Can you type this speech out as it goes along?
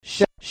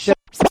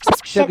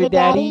Sugar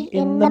Daddy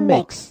in the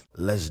mix.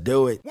 Let's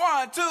do it.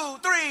 1, 2,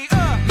 3,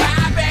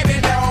 My baby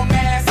don't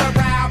mess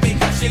around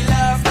because she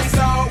loves me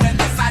so, and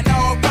this I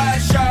know for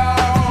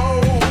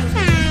sure.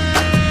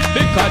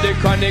 Because the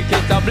chronic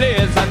it a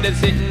blaze and the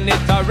sitting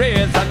it a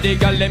raise and the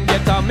girl them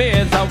get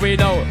amazed and we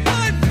know.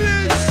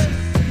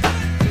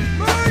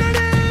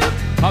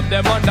 Have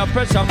them under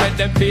pressure, make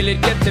them feel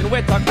it getting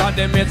wetter, cause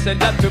them may say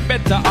that to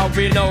better how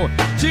we know.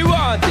 She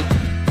want it.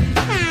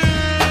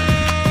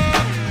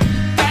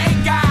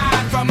 Thank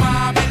God for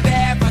mom and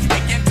dad for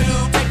sticking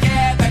two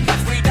together,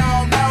 cause we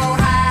don't know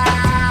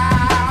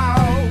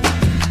how.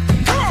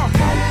 Come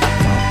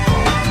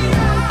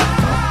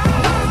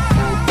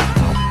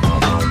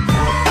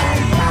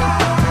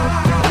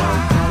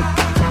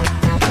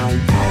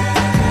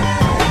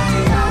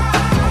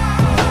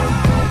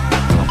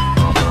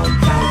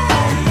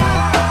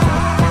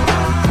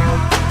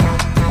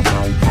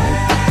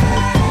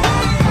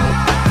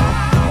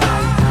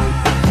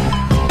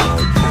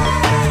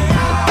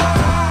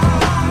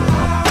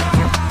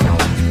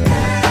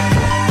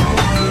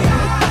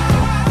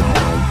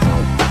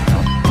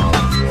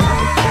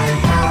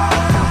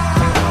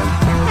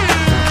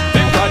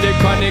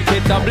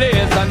It a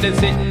blaze and the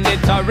sitting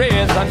it a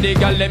raise and the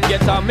girl them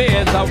get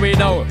amazed and we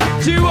know.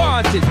 She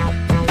want it.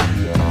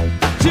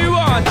 She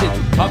want it.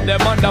 Have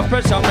them under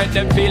pressure, make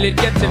them feel it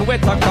getting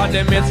wetter, cause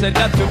them may say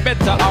that to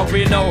better how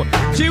we know.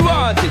 She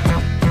want it.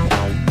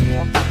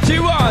 She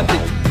want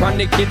it.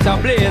 Chronic it a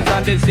blaze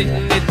and the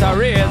sitting it a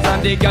raise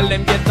and the girl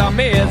them get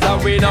amazed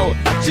and we know.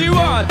 She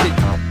want it.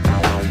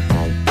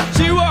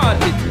 She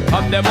want it.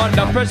 Have them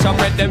under pressure,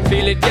 make them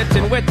feel it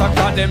getting wetter,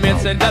 cause them may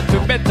say that to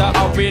better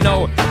how we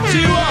know.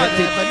 She want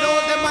it. I know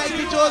that might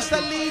be just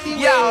a leading.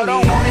 Y'all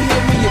don't wanna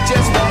hear me, you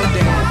just wanna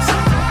dance.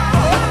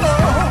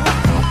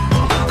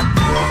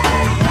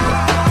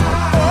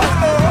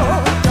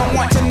 Don't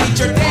want to meet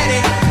your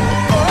daddy.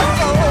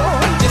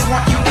 Just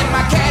want you in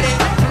my caddy.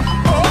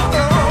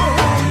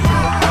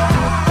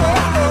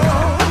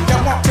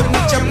 Don't want to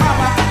meet your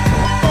mama.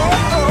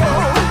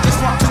 Just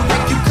want to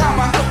make you come.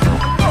 I'm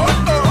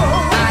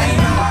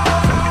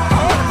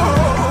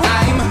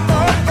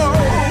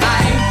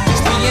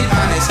just being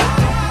honest. I'm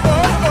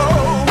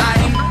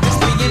just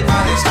being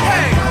honest.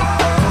 Hey,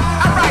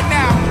 all right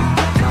now,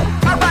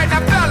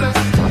 fellas.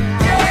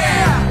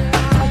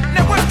 Yeah.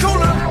 Now what's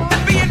cooler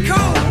than being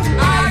cool?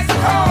 Ice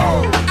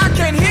cold. I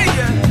can't hear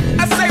you.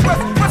 I say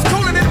what's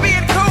cooler than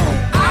being cool?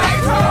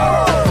 Ice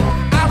cold.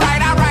 All right.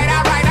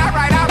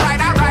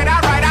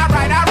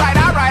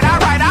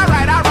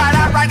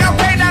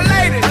 Okay, now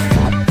ladies.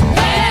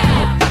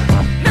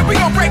 Now we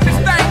gonna break this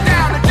thing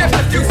down in just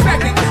a few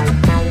seconds.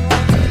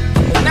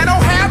 Now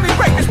don't have me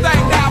break this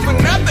thing down for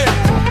nothing.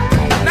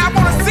 Now I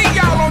wanna see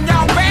y'all on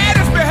y'all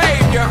baddest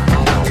behavior.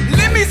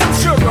 Lend me some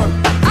sugar.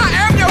 I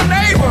am your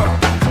neighbor.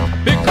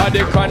 Because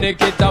the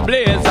chronic it a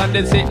blaze and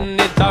the sitting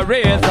it a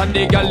raise and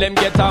the girl them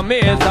get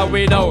amazed and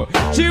we know.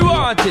 She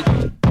want it.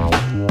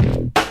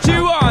 She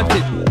want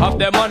it. Have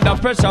them under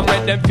pressure,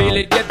 make them feel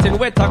it getting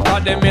wetter,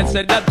 cause them may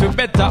say that to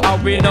better how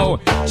we know.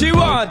 She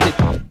want it.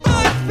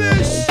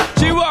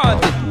 She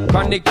want it.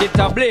 Chronic it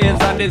a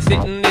blaze and the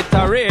sitting it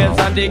a raise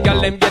and the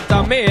girl them get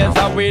amazed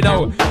and we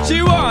know.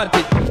 She want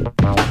it.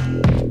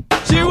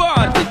 She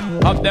want it.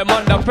 Have them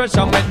under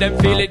pressure, make them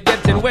feel it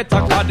getting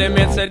wetter, cause them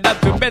may say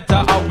that to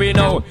better how we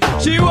know.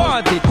 She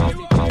want it.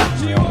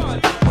 She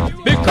want it.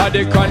 Because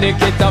the chronic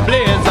it a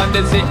blaze and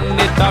the sitting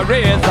it a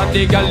raise and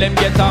the girl them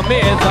get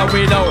amazed and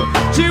we know.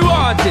 She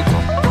want it.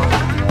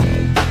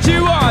 She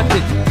want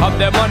it. Have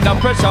them under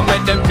pressure,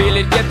 make them feel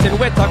it getting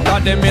wetter,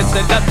 cause them may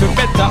say that to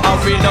better how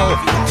we know.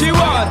 She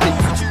want it.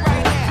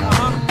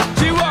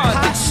 She want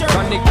it.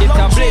 Chronic it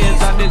a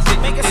blaze and the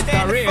sitting it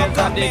a raise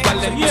and the girl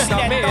them get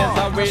amazed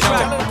and we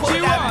know.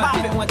 She want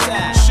it.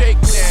 Shake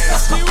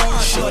down.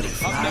 Shorty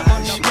fly,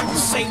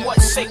 say what,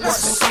 say what,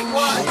 say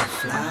what.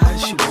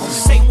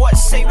 Say what,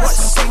 say what,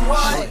 say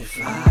what.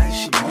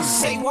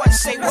 Say what,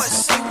 say what,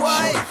 say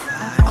what.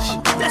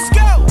 Let's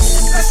go.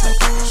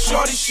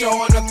 Shorty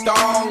showing a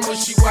thong when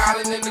she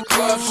wildin' in the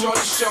club.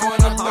 Shorty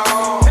showing a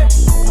thong.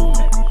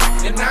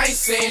 And I ain't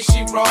saying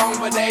she wrong,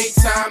 but every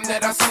time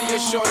that I see her,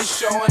 shorty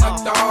showing a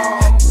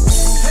thong.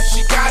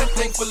 She got a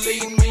thing for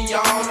leading me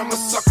on. I'm a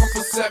sucker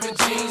for 7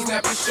 jeans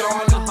that be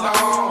showing a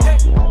thong.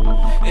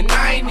 And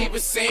I ain't even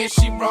saying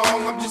she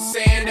wrong, I'm just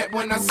saying that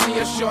when I see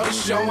her, shorty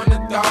showing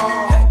a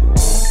thong.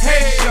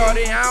 Hey,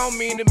 shorty, I don't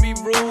mean to be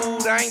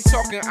rude. I ain't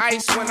talking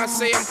ice when I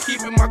say I'm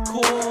keeping my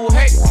cool.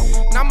 Hey,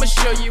 now I'ma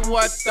show you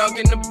what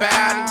thuggin'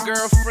 about. And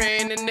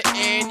girlfriend, in the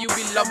end, you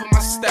be loving my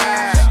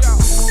style.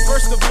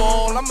 First of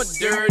all, I'm a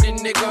dirty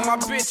nigga. My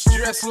bitch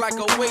dressed like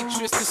a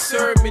waitress to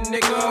serve me,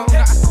 nigga.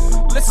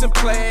 Listen,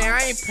 play,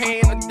 I ain't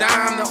paying a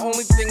dime. The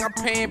only thing I'm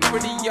paying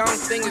pretty young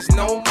thing is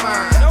no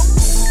mind.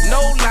 No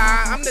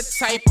lie, I'm the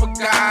type of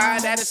guy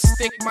that'll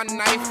stick my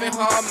knife in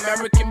her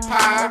American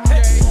pie.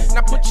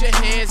 Now put your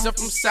hands up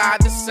from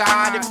side to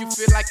side if you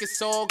feel like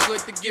it's all good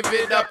to give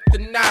it up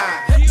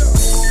tonight.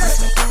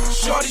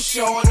 Shorty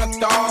showing a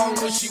thong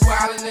when she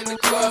wildin' in the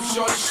club.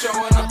 Shorty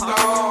showing a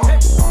thong.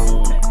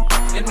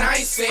 And I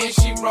ain't saying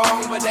she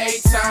wrong, but every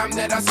time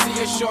that I see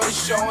her, shorty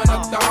showing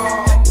her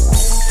thong.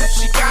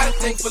 She got a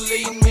thing for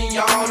leading me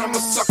on. I'm a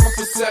sucker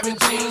for 7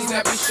 jeans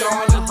that be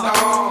showing the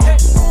thong.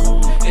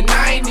 And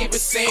I ain't even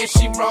saying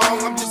she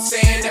wrong, I'm just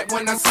saying that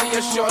when I see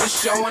her, shorty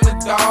showing the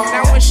thong.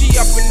 Now when she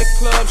up in the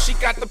club, she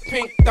got the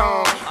pink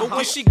thong. But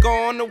when she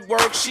going to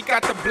work, she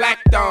got the black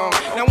thong.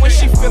 Now when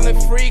she feeling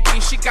freaky,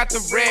 she got the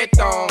red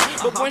thong.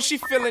 But when she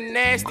feeling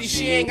nasty,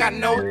 she ain't got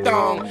no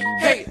thong.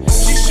 Hey,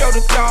 she show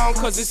the thong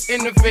cause it's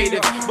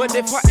innovative. But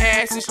if her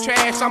ass is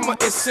trash, I'ma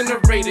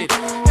incinerate it.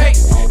 Hey,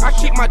 I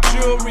keep my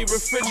jewelry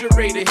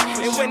refrigerated.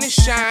 And when it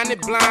shine,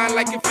 it blind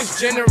like if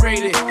it's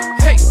generated.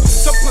 Hey,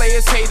 some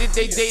players hate it,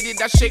 they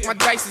dated. I shake my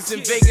dice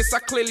in Vegas. I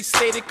clearly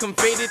stated,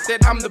 conveyed it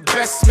that I'm the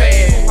best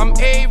man. I'm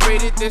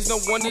A-rated, there's no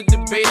one to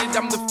debate it.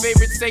 I'm the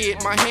favorite, say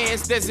it. My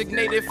hands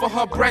designated for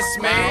her breast,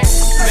 man.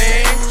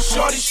 Man,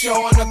 shorty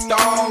showing her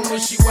thong. When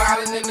she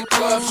wildin' in the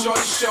club,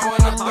 shorty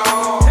showing her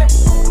thong.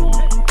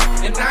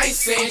 And I ain't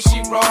saying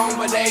she wrong,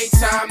 but every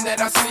time that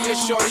I see her,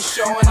 shorty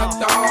showing her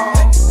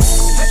thong.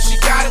 She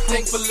got a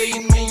thing for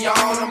leading me on.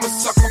 I'm a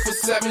sucker for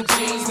 7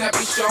 jeans that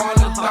be showing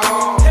her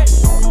thong.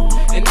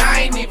 And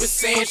I ain't even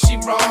saying she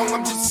wrong,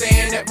 I'm just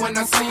saying that when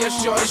I see her,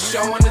 shorty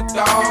showing the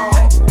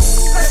thong.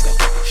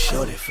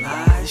 Shorty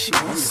fly, she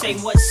won't say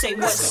what, say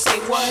what, say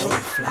what.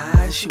 Shorty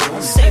fly, she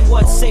won't say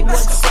what, say what,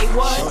 say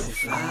what. Shorty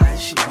fly,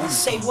 she won't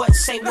say what,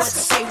 say what,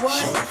 say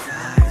what. Shorty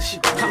fly, she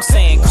won't. I'm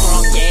saying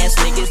crunk ass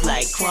niggas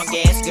like crunk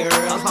ass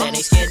girls that ain't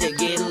scared to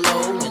get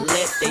low and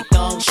let they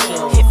thong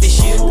show. If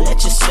it's you,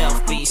 let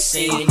yourself be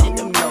seen in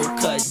them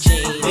no-cut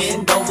jeans.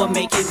 Bend over,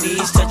 make your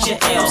knees touch your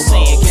elbow.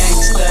 Saying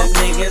gangsta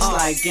niggas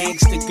like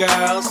gangsta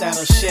girls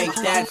that'll shake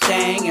that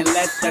thing and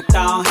let the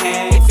thong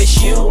hang. If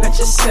it's you, let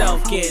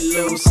yourself get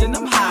loose in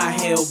them high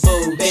heel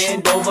boots.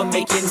 Bend over,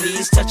 make your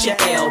knees touch your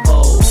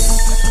elbows.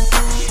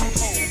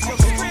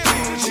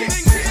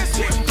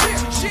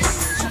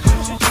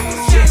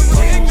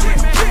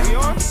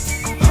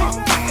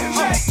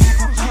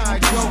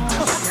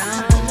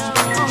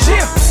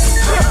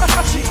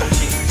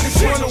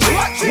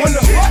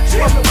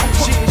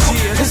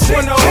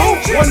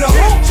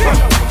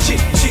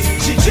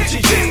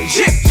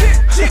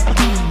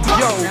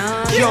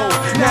 Yo,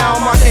 now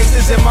my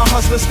gangsters and my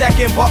hustlers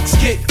stacking bucks,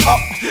 get up.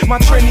 My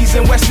trainees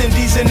in West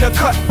Indies in the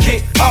cut,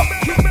 get up.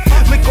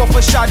 Lick off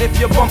a shot if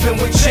you're bumping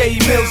with J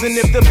Mills. And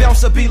if the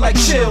bouncer be like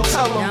chill,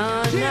 tell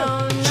them.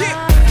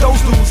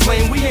 Those dudes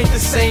lame, we ain't the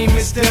same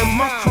as them.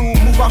 My crew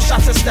move out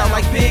shots of style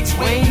like Biggs,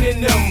 Wayne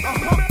and them.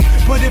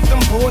 But if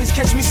them boys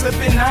catch me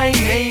slipping, I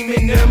ain't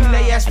naming them.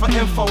 They ask for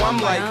info, I'm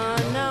like,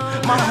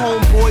 my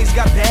homeboys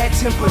got bad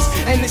tempers,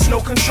 and it's no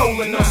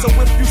controlling them. So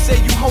if you say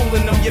you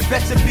holding them, you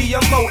better be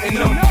unloading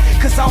them.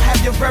 Cause I'll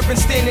have your reverend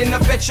standing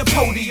up at your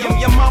podium,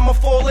 your mama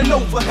falling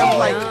over him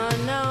like,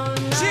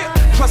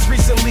 Plus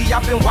recently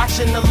I've been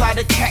watching a lot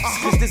of cats,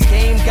 cause this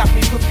game got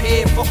me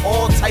prepared for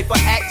all type of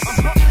acts.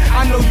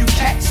 I know you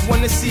cats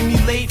wanna see me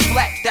laid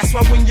flat, that's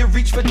why when you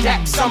reach for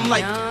daps, I'm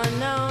like,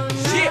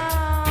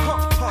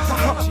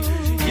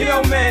 you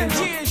know, man,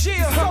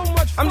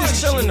 I'm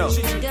just chillin' though.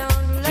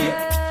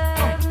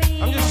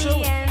 I'm just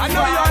chillin'. I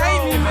know y'all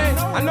hate me, man.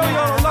 I know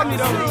y'all don't love me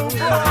though.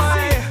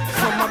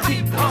 For my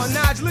people. Oh,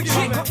 Naj, look at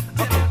me, man.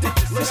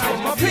 This for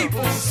my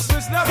people.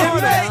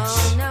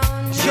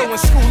 Yo, in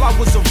school I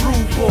was a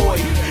rude boy.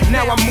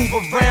 Now I move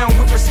around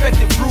with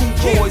respected rude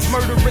boys,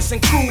 murderous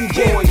and cruel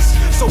boys.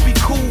 So be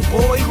cool,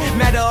 boy.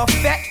 Matter of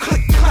fact,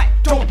 click, clack,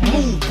 don't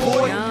move,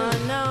 boy.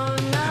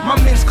 My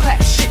men's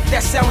clap shit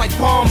that sound like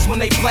bombs when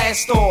they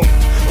blast off.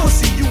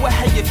 Pussy, you will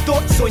have your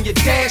thoughts on your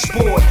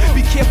dashboard.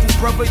 Be careful,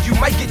 brother, you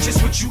might get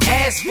just what you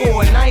asked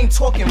for. And I ain't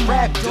talking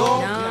rap,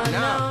 dog.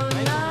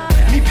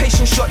 Me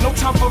patient short, no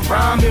time for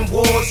rhyming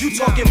wars. You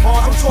talking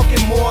bars, I'm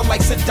talking more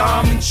like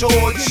Saddam and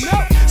George.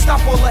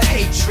 Stop all the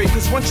hatred,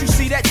 cause once you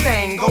see that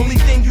thing, only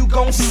thing you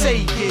gon'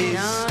 say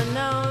is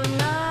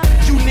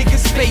you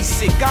niggas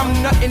basic,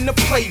 I'm nothing to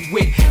play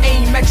with.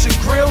 Aim at your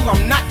grill,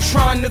 I'm not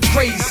trying to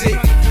graze it.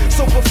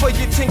 So before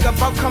you think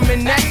about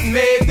coming at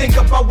me, think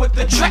about what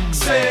the track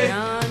said.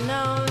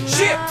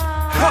 Yeah,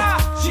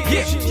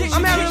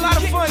 I'm having a lot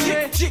of fun,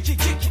 yeah.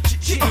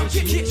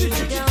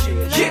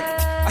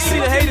 I see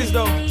the haters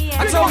though.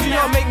 I told you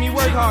y'all make me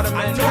work harder,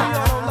 man.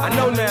 I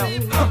know now.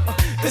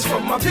 This for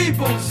my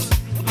peoples.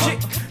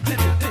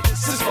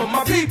 This is for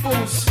my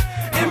peoples.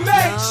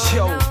 Image,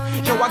 yo,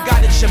 I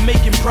got a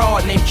Jamaican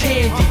broad named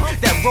Candy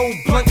that roll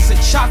blunts of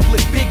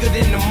chocolate bigger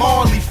than the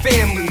Marley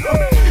family.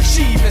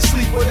 She even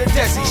sleep with a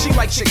Desi, she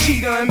like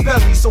Chiquita and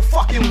Belly, so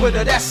fucking with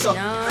her, that's a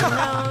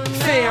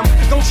fam,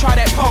 don't try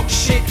that punk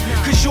shit,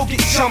 cause you'll get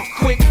jumped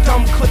quick.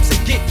 Dumb clips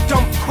will get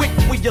dumped quick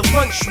where your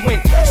lunch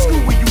went. School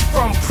where you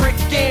from, prick,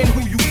 and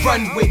who you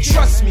run with.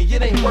 Trust me,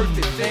 it ain't worth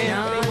it, fam.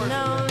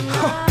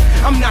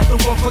 I'm not the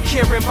one for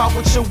caring about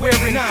what you're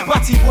wearing.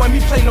 Bati boy, me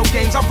play no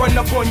games, I run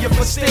up on you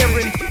for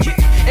staring.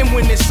 And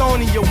when it's on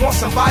and you want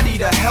somebody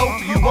to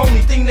help you, only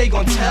thing they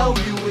gon' tell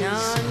you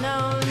is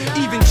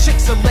even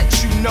chicks will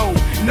let you know,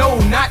 no,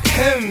 not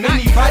him.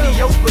 Anybody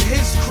else but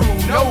his crew,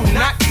 no,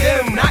 not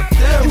them, not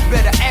them. You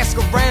better ask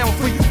around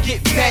before you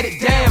get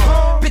batted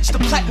down. bitch the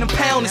platinum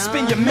pound and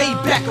spin your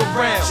Maybach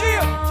around.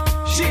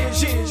 Shit.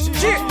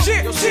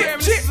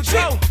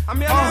 I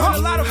mean, I'm having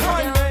a lot of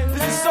fun, man.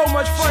 This is so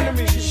much fun to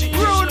me.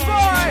 Rude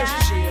boy.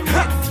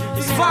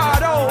 It's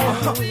Vado.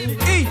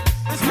 E.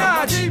 It's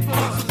Naj.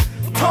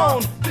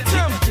 Tone.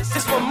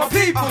 It's for my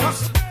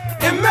peoples.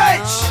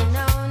 MH.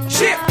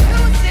 Shit.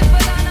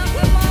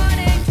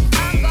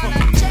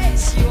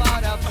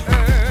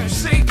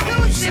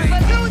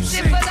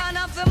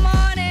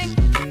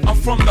 I'm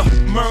from the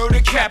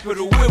murder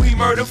capital, where we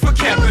murder for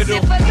capital.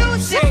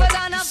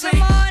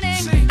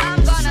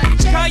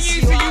 Kanye,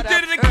 you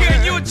did it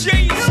again, you a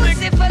genius,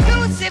 nigga.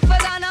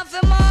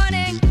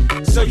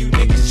 So you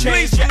niggas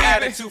change your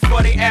attitude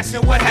for they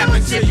asking what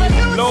happened to you.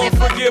 Lord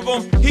forgive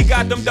him, he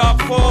got them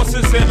dark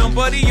forces in him,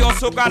 but he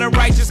also got a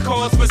righteous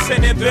cause for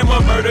sending them to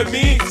murder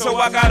me. So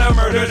I gotta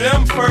murder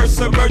them first.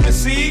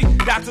 Emergency,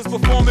 doctors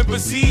performing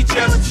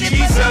procedures.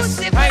 Jesus,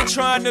 I ain't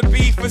trying to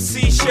be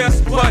facetious,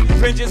 but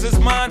vengeance is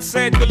mine,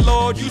 said the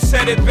Lord. You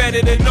said it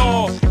better than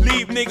all.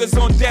 Leave niggas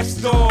on death's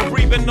door,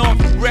 breathing off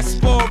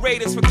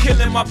respirators for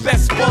killing my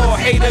best ball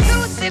haters.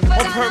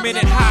 On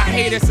permanent high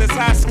haters as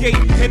I skate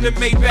in the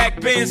Maybach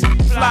Benz.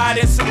 Fly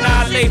this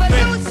annihilating,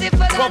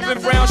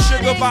 bumping brown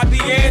sugar by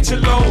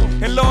D'Angelo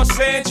in Los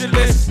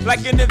Angeles,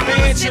 like an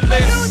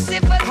evangelist.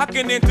 I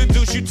can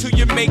introduce you to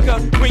your maker,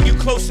 bring you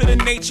closer to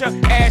nature.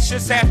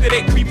 Ashes after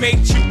they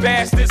cremate you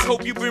bastards.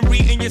 Hope you've been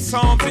reading your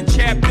psalms and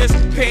chapters,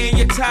 paying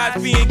your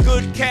tithes, being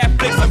good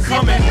Catholics. I'm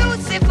coming.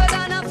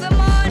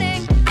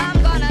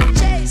 I'm gonna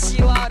chase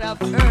you out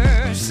of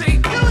earth.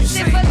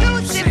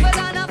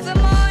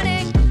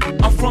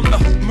 I'm from the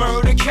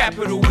murder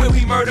capital, where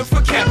we murder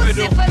for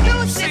capital. I'm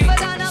gonna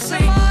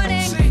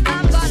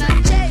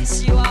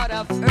chase you out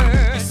of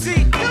earth.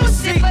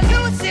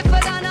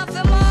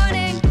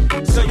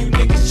 So you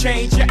niggas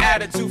change your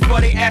attitude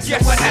before they ask you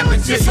what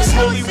happened to you. This is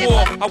holy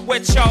war. I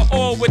wet y'all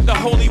all with the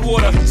holy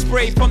water.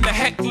 Spray from the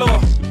heck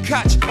law.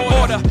 Catch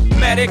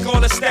automatic, all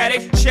the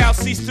static shall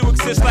cease to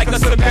exist like a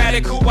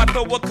sabbatical. I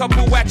throw a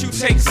couple at you,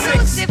 take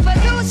 6.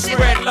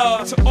 Spread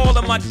love to all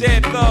of my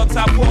dead thugs.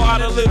 I pour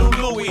out a little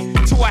Louis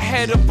to a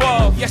head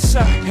above. Yes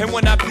sir. And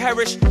when I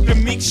perish, the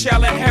meek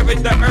shall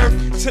inherit the earth.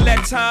 Till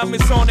that time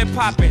is on and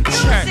poppin'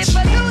 church.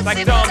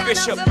 Like Don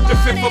Bishop, the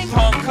 5th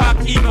upon cock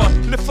Eva.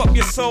 Lift up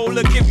your soul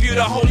to give you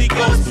the Holy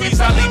Ghost. Please,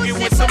 I leave you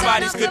in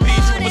somebody's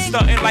cathedral. But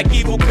stunting like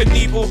Evel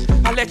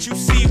Knievel. I let you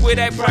see where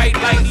that bright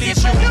light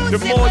leads you. The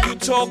more you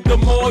talk, the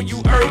more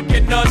you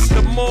irking us.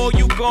 The more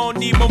you gon'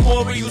 need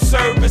memorial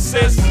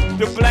services.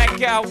 The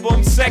Black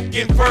Album,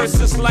 2nd verse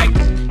is like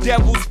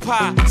devil's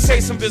pie. Say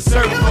some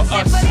dessert for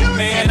us.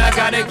 Man, I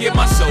gotta get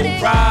my soul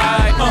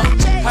right.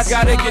 I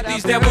gotta get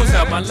these devils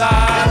out my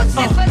life.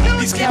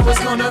 These cowards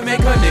gonna make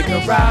a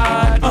nigga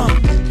ride.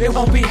 They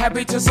won't be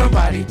happy till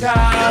somebody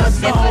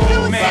dies. No,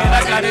 man,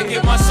 I gotta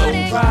get my soul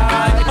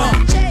right.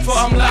 For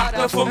I'm locked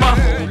up for my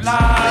whole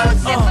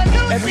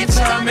life. Every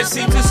time it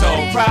seems it's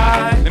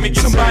alright. Let me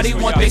get somebody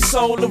want their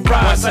soul to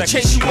rise. I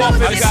chase you off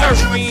in got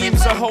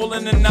dreams. A hole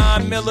in the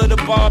 9mm, the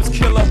Bob's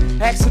killer.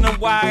 Asking them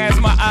why as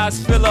my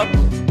eyes fill up.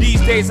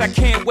 These days I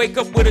can't wake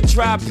up with a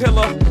dry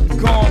pillow.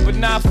 Gone but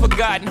not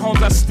forgotten,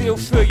 homes I still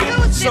feel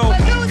you. So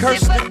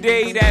curse the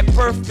day that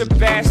birthed the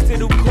bastard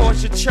who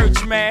caused your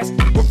church mass.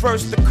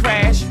 Reverse the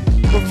crash,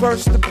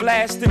 reverse the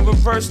blast and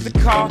reverse the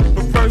car.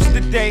 Reverse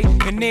the day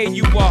and there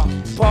you are,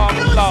 Bob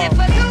Law.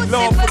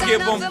 Lord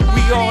forgive him,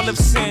 we all have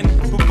sinned.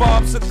 But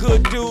Bob's a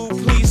good dude,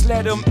 please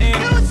let him in.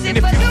 And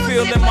if you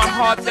feel in my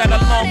heart that I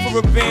long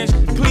for revenge,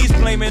 please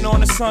blame it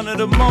on the sun of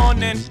the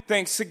morning.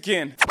 Thanks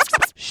again.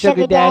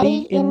 Sugar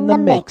Daddy in the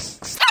mix.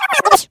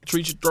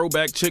 Treat your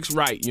throwback chicks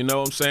right, you know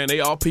what I'm saying? They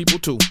all people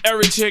too.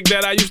 Every chick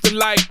that I used to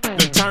like, then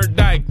turned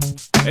dyke.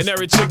 And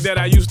every chick that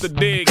I used to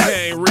dig,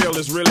 hey, ain't real,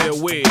 it's really a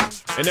wig.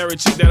 And every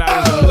chick that I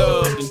used to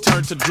love, then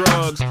turned to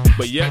drugs.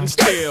 But yet and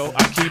still,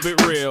 I keep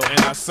it real, and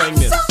I sing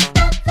this.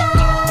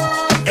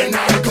 And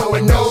I ain't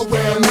going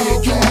nowhere, me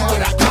and you,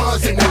 but I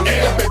guns in the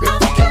air, baby,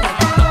 fucking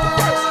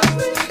now.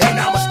 And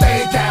I'ma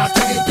stay down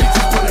till these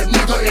bitches put a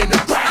nigga in the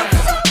ground.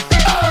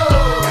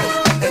 Oh,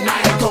 and I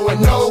ain't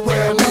going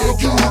nowhere, me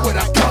and you, but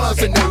I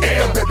guns in the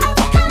air, baby,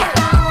 fucking now.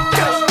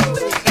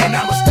 And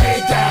I'ma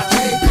stay down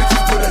till these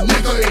bitches put a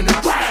nigga in the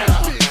ground.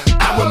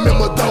 I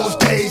remember those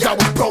days I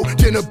was broke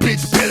in a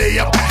bitch belly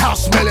up,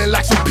 house smelling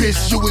like some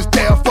piss. You was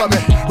there for me,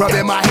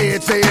 rubbing my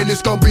head saying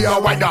it's gonna be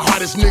alright. The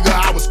hardest nigga,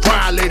 I was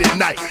crying late at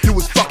night. You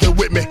was fucking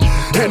with me.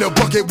 In a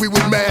bucket we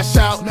would mash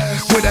out.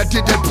 When I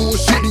did that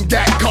bullshit and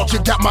got caught, you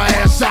got my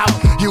ass out.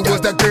 You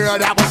was the girl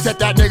that would set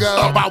that nigga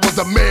up. I was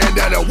the man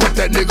that'll whip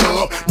that nigga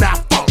up. Now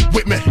fuck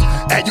with me.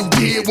 And you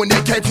did when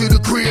they came to the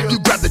crib. You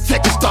grabbed the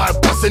tech and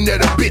started busting at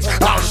a bitch.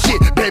 Oh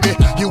shit, baby,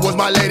 you was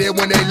my lady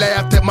when they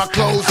laughed at my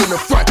clothes in the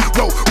front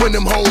row. When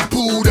them hoes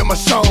booed at my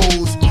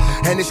shows.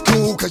 And it's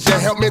cool cause you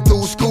helped me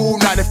through school.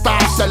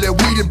 95 selling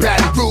weed and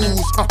Baton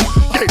Rouge.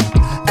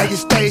 Yeah. And you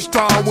stay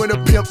strong when a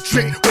pimp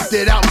trick. Whipped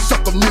it out and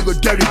suck a nigga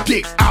dirty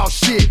dick. Oh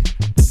shit.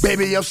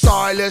 Baby, I'm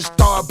sorry, let's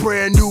start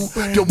brand new.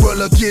 The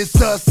world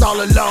against us, all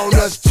alone,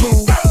 us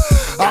too.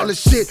 All the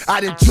shit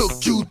I done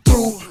took you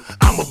through.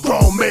 I'm a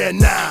grown man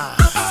now.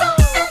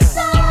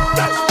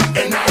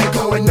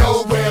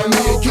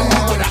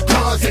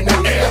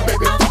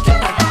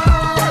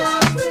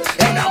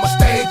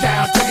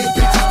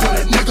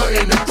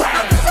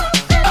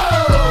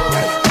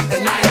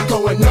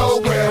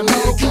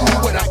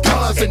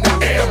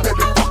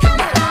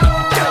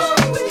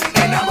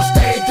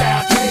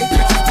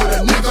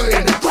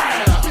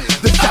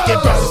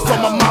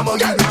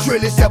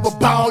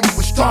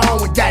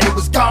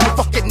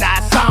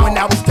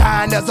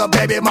 as a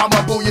baby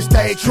mama, boo, you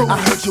stay true. I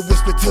heard you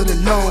whisper to the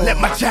Lord, let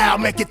my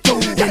child make it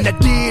through. And I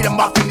did, I'm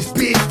off in this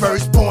bitch,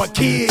 firstborn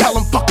kid. Tell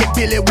him fuck it,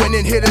 Billy went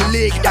and hit a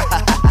lick.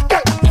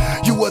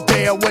 You were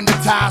there when the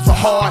times were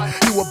hard.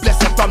 You a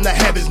blessing from the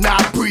heavens, now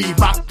I breathe,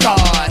 my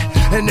God.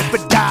 And if I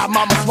die,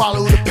 mama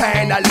swallow the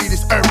pain. I leave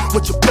this earth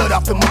with your blood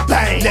off in my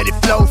veins. Let it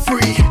flow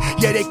free,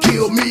 yeah, they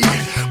kill me,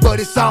 but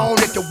it's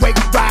on at the wake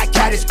ride.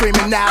 Cat is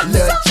screaming out,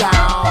 little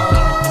child.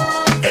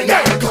 And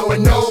I ain't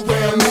going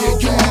nowhere, me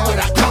and you, but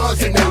our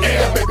guns in the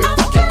air, baby,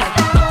 fucking.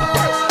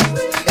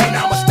 And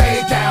I'ma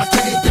stay down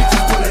till these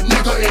bitches put a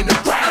nigga in the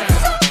ground.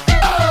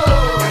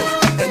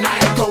 Oh, and I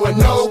ain't going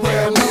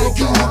nowhere, me and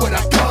you, but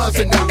our guns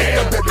in the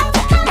air, baby,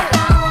 fucking.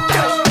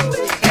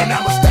 And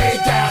I'ma stay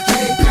down till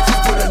these bitches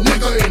put a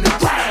nigga in the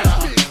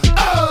ground.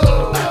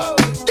 Oh,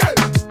 yeah.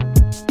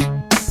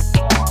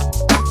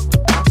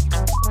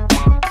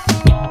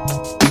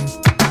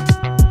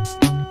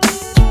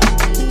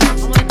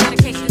 I want to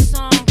dedicate this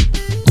song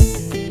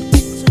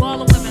to all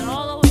the women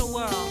all over the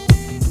world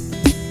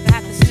that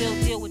have to still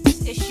deal with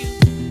this issue.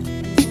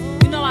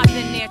 You know I've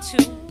been there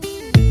too.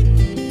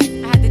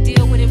 I had to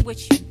deal with it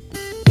with you.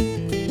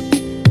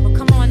 But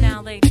come on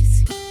now,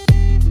 ladies.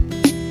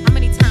 How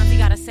many times you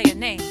gotta say a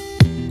name?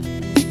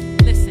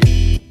 Listen.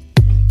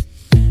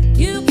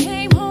 You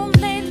came home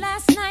late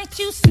last night.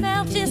 You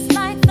smelled just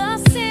like the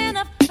scent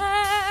of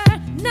her.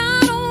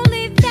 Not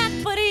only that,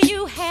 but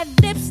you had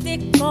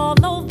lipstick all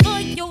over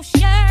your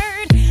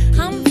shirt.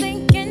 I'm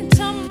thinking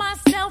to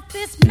myself,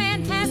 this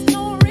man has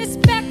no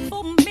respect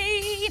for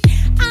me.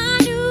 I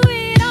knew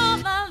it all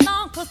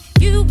along, 'cause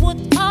you were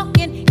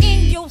talking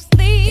in your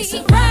sleep. It's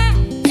a rap,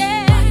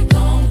 yeah. Why you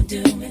gonna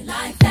do me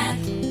like that?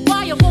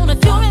 Why you wanna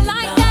do me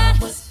like that?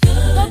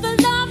 But the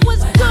love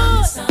was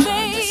good,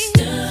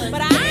 babe.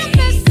 But I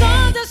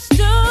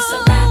misunderstood.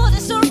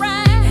 It's a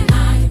rap. And I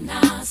am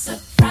not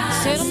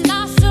surprised. Said I'm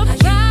not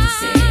surprised.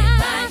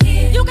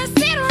 You can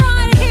sit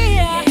right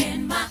here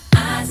in my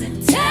eyes and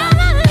tell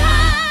me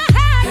lie.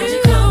 Heard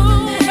you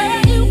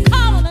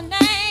calling a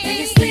name. In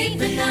your sleep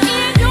that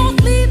night.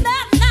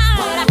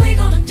 What are we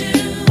gonna do?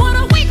 What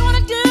are we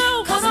gonna do?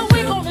 What are we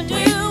gonna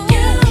do?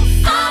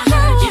 I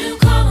heard you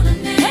calling a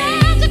name.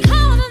 Heard you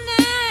calling a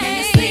name. In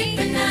your sleep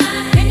at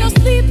night. In your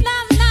sleep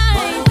that night.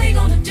 What are we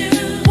gonna do?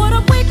 What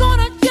are we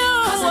gonna do?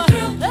 'Cause I'm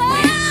through with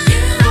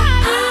you. I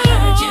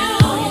heard you.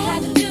 All you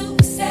had to do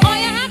was say. All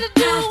you had to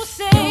do was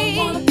say.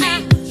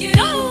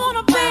 Don't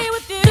wanna be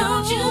with you.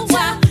 Don't you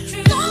tell the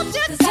truth. Don't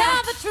you tell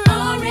the truth.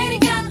 Already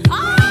got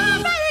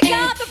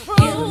the proof.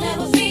 It'll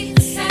never be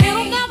the same.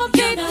 It'll never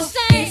be the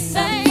same. It's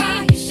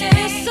a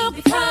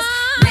surprise.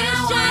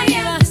 Now I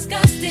am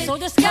disgusted. So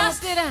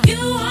disgusted.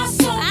 You are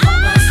so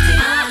busted.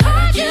 I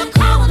heard you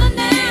calling a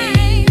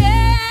name.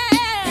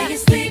 Yeah. In your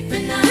sleep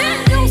at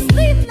night. In your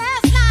sleep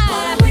last night.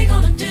 What are we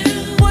gonna do?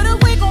 What are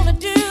we gonna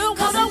do?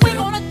 What are we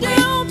gonna do?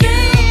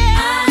 Yeah.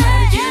 I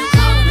heard you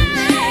calling a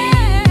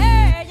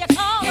name. You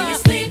call in your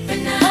sleep at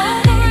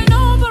night. Over and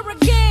over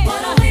again.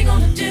 What are we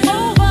gonna do?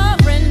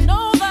 Over and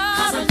over.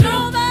 'Cause I'm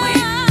through with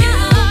you.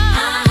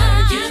 I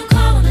heard you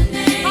calling a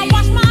name. I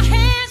wash my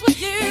hands with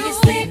you. In your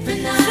sleep at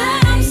night.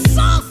 Said I'm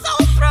so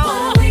through.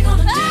 What are we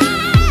gonna do?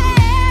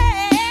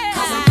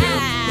 'Cause I'm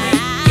through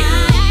with you.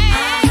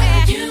 I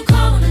heard you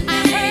calling a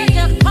name. I heard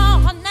you call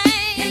her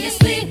name. In your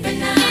sleep at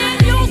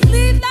night. In your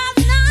sleep that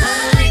night. What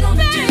are we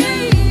gonna do?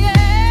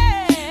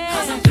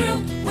 'Cause I'm through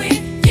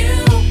with you.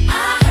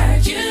 I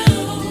heard you.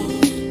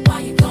 Why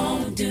you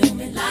gonna do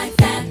me like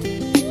that?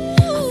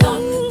 I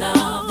thought the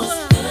love was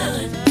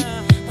good,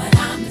 but I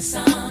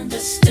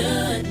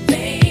misunderstood,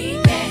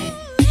 baby.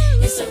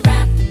 It's a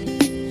rap,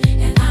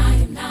 and I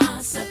am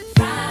not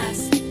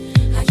surprised.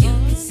 How you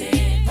can sit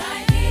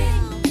right here.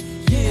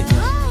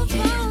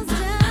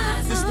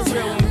 This the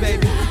real one,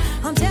 baby.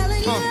 I'm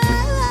telling you,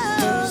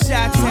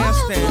 Chi-Town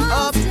stand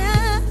up.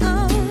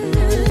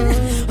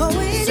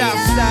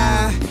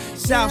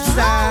 South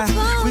side,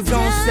 we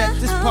gon' set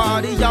this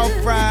party off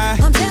right.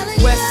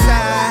 West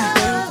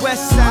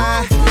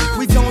side,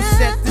 we gon'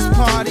 set this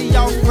party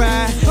off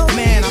right.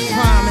 Man, I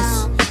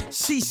promise.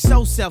 She's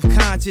so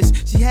self-conscious.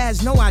 She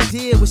has no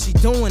idea what she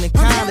doing in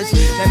college.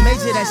 That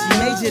major that she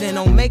majored in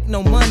don't make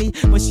no money,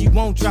 but she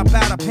won't drop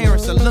out. Her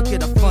parents will look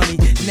at her funny.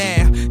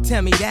 Now,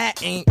 tell me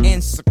that ain't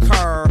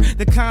insecure.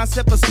 The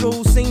concept of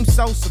school seems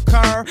so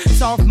secure.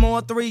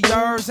 Sophomore 3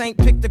 years, ain't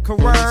picked a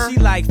career. She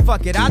like,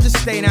 fuck it, I'll just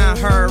stay down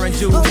her and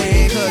do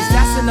it. 'Cause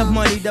that's enough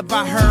money to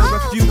buy her a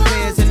few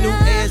pairs of new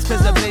ears.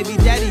 'Cause her baby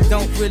daddy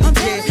don't really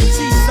care.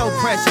 She's so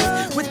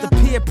precious with the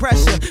peer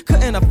pressure.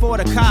 Couldn't afford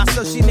a car,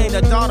 so she named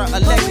her daughter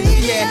Alexis.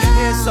 Yeah,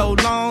 hair so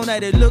long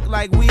that it looked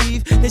like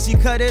weave. Then she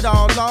cut it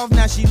all off,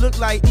 now she look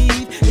like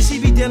Eve. And she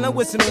be dealing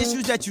with some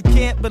issues that you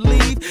can't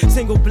believe.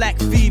 Single black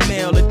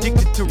female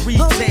addicted to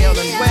retail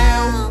and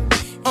well,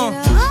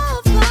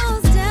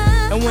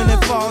 and when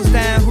it falls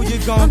down, who you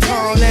gonna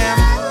call now?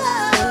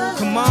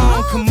 Come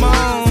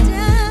on.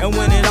 And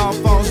when it all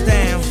falls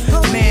down,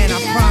 man, I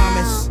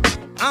promise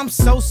I'm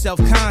so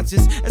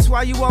self-conscious. That's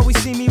why you always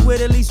see me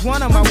with at least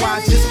one of my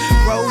watches.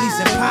 Rollies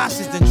and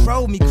Porsches done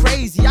drove me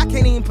crazy. I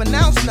can't even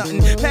pronounce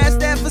nothing past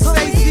that for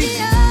Stacey.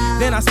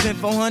 Then I spent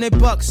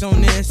 $400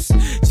 on this,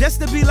 just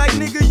to be like,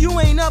 nigga, you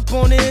ain't up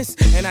on this.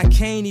 And I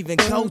can't even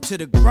go to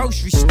the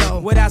grocery store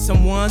without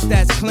some ones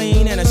that's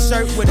clean and a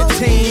shirt with a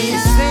team.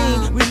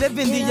 Scene, we live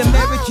in the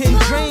American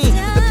dream.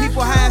 The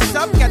people highest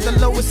up got the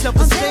lowest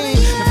self-esteem.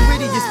 The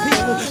prettiest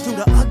people do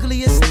the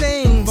ugliest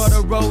things. For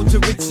the road to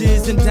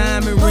riches and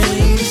diamond rings.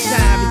 We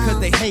shine because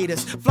they hate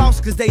us, floss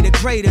because they the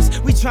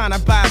greatest. We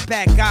tryna buy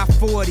back our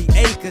 40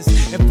 acres.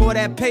 And for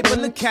that paper,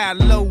 look how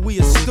low we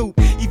a stoop.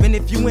 Even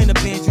if you in a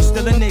Benz, you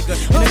still a nigga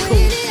in a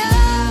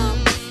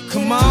coupe.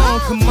 Come on,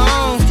 come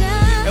on.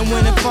 And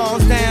when it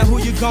falls down, who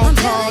you gon'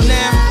 call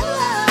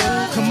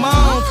now? Come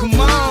on, come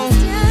on.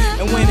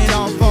 And when it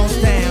all falls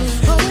down,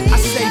 I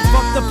say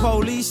fuck the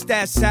police,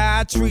 that's how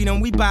I treat them.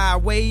 We buy our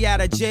way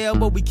out of jail,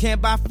 but we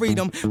can't buy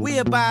freedom.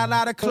 We'll buy a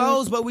lot of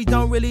clothes, but we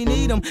don't really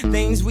need them.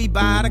 Things we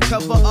buy to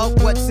cover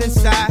up what's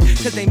inside,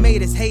 cause they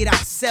made us hate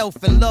ourselves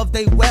and love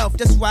they wealth.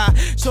 That's why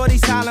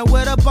shorty's hollering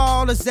where the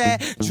ballers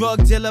at.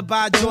 Drug dealer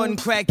buy Jordan,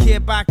 crack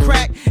kid buy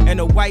crack, and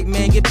a white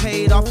man get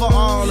paid off for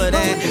all of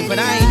that. But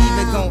I ain't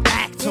even gon'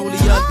 act totally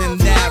other than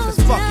that, cause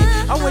fuck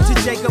it, I went to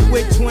Jacob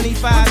with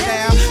 25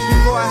 down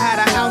before I had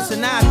a house,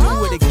 and I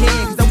do it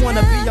again, cause I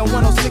wanna be on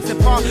 106 and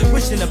Park,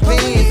 wishing the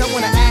bands. I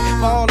wanna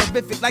act all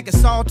horrific like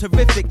it's all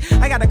terrific.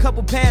 I got a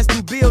couple past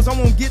due bills, I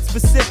won't get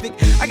specific.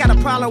 I got a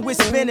problem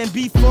with spending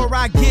before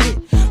I get it.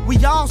 We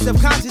all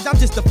self-conscious, I'm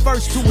just the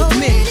first to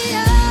admit it.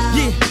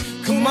 Yeah,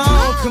 come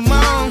on, come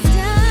on.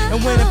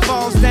 And when it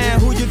falls down,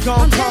 who you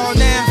gon' call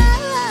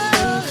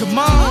now? Come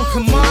on,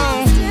 come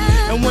on.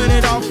 And when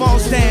it all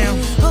falls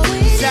down,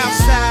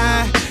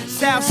 Southside,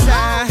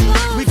 Southside,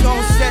 we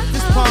gon' set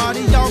this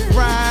party off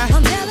right.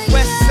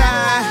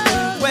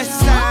 Westside,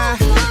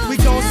 Westside, we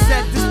gon'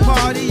 set this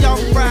party off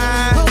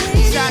right.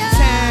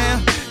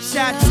 Shot-town,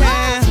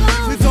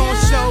 Shot-town, we gon'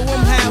 show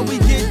them how we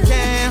get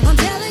down.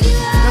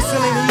 Now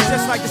Selena, you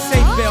just like a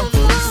safe belt,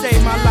 you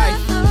saved my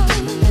life.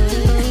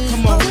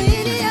 Come on.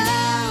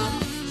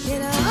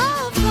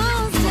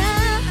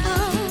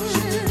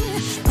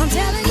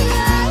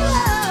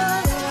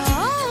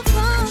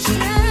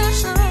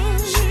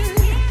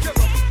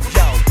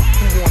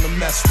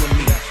 Mess with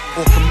me,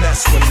 or can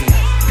mess with me.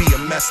 Be a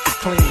mess to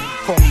clean,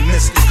 call me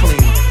Mr. Clean.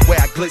 Where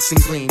I glitz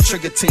and gleam,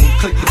 trigger team,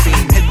 click the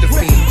beam, hit the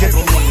beam,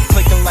 giggle mean,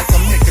 clicking like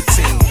I'm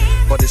nicotine.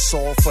 But it's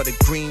all for the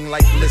green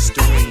like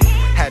Listerine.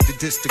 Had to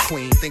diss the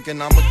queen,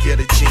 thinking I'ma get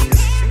a jeans.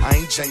 I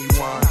ain't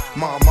genuine,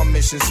 mom, my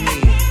mission's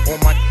mean. On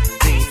my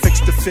team, fix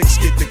the fix,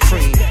 get the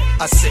cream.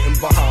 I sit in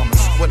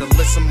Bahamas with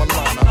Alyssa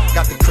Milano.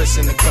 Got the Chris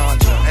and the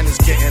ganja, and it's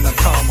getting a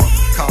calmer.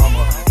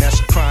 Now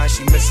she crying,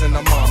 she missing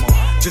her mama.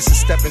 Just a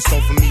stepping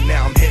stone for me,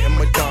 now I'm hitting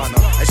Madonna.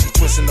 As she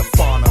twisting the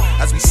fauna,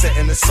 as we sit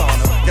in the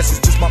sauna. Guess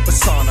it's just my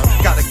persona,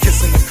 got a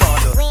kiss in the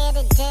corner. Where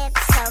the dip,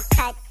 so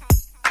cut.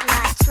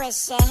 Now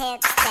twist your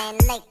hips, then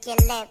lick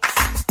your lips.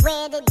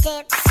 Where the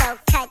dip, so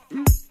cut.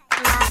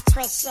 Now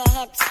twist your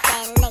hips,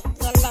 then lick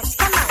your lips.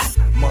 Come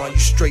on. Ma, you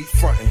straight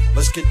frontin',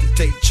 let's get the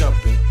date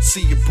jumpin'.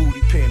 See your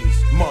booty panties,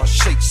 Ma,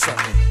 shake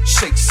something,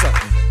 shake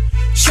something.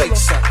 Shake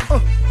something,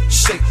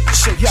 shake,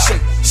 shake,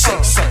 shake,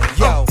 shake something,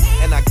 yo.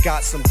 And I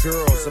got some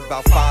girls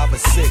about 5 or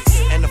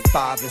 6, and a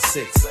 5 and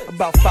 6,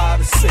 about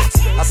 5 or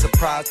 6. I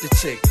surprised the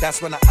chick,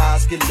 that's when her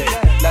eyes get lit.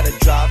 Let her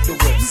drive the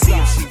whip, see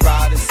if she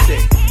ride a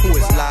stick. Who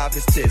is live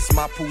as this?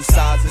 My pool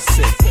size is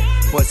 6,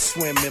 but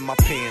swim in my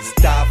pants,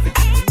 dive for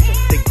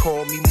They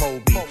call me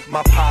Moby,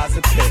 my pies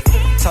are pit.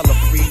 Tell her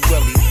Free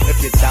Willy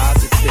if your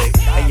thighs are thick,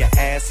 and your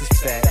ass is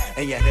fat,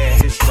 and your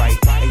hair is right,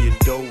 and your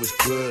dough is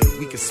good.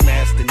 We can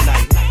smash the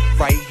night.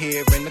 Right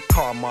here in the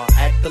car, ma,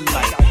 at the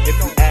light. If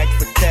you ask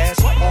for cash,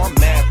 I'm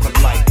mad for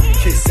life.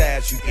 Kiss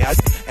ass you got,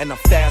 and I'm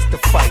fast to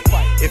fight.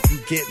 If you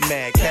get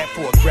mad, cat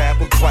for a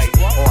grab a bite.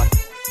 Or I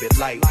bit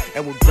light,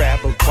 and we'll grab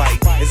a bite.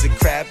 Is it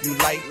crab you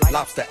like?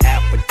 Lobster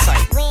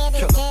appetite. Where the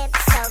dip,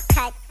 so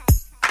cut.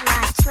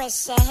 Now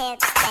twist your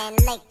hips, then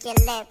lick your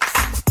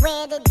lips.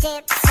 Where the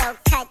dip, so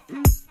cut.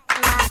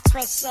 Now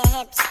twist your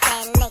hips,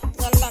 then lick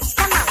your lips.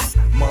 Come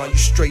on. Ma, you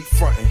straight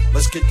frontin',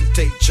 let's get the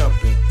date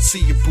jumpin'.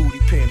 See your booty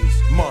panties,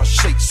 Ma,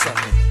 shake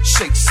something,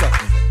 shake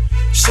something,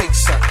 shake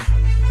something.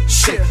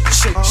 Shake,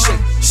 shake,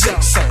 shake,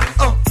 shake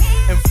something.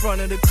 In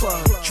front of the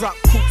club, drop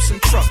coops and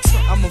trucks.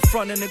 I'm in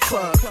front of the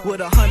club with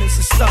 100s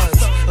of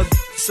studs.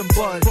 Some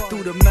bud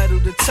through the metal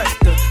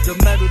detector. The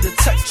metal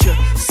detector,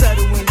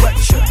 settle and wet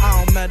you.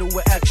 I don't meddle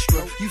with extra.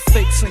 You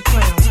fakes and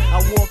clowns.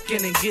 I walk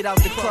in and get out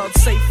the club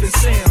safe and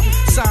sound.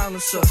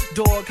 Silencer,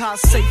 dog, how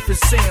safe it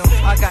sound.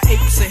 I got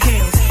apes and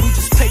hams who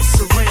just pace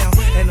around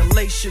and to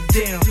lace you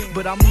down.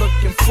 But I'm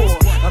looking for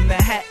a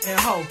Manhattan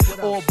hoe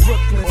or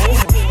Brooklyn or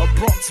a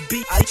Bronx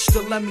beat. I used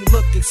to let me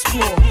look,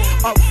 explore.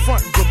 Up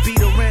front, go beat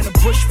around the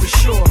bush for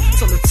sure.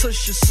 Till the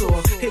tush is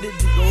sore. Hit it,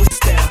 go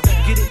style.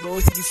 Get it, go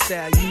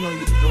style. You know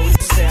you go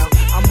style.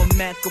 I'm a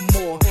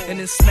Macklemore and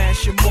then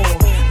smash it more.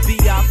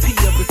 VIP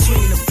up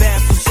between the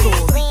bathroom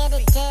stores. Where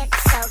the dip,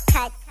 so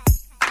cut.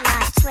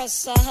 Now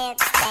twist your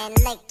hips and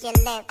lick your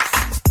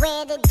lips.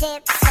 With the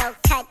dip, so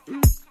cut.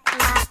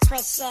 Ma,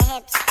 twist your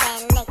hips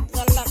and lick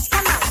your lips.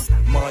 Come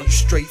on. Ma, you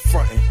straight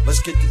frontin'.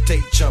 Let's get the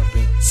date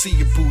jumping. See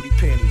your booty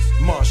panties.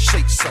 Ma,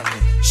 shake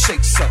something.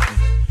 Shake something.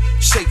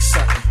 Shake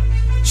something.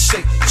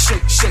 Shake,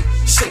 shake, shake,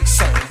 shake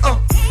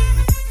something.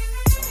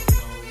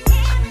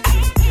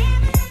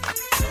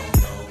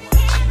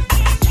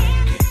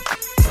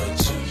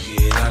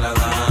 Out of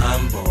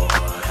line, boy,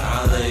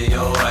 I'll lay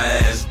your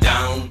ass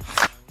down.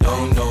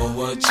 Don't know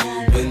what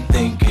you've been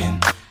thinking,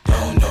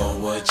 don't know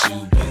what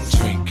you've been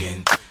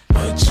drinking,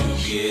 but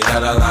you get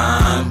out of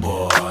line,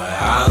 boy,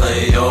 I'll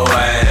lay your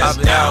ass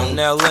down. I've been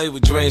out in LA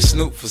with Dre and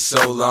Snoop for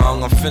so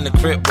long. I'm finna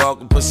crib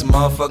walk and put some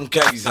motherfucking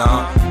khakis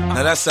on.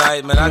 Now that's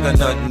alright, man, I got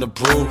nothing to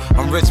prove.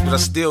 I'm rich, but I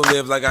still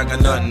live like I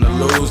got nothing to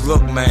lose.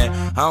 Look, man,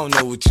 I don't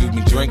know what you've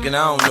been drinking,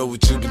 I don't know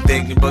what you've been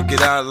thinking, but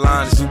get out of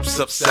line, the soup's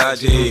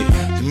upside your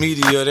head. The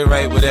media, they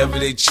write whatever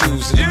they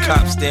choose, and the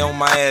cops stay on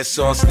my ass,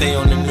 so I'll stay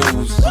on the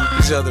news.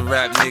 These other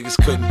rap niggas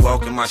couldn't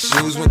walk in my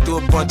shoes. Went through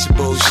a bunch of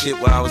bullshit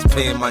while I was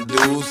paying my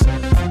dues.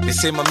 They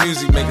say my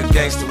music make a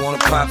gangster wanna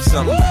pop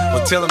something.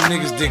 Well, tell them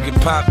niggas they can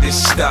pop this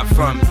shit, stop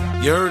from me.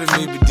 You heard of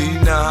me, but do you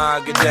know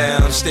how I get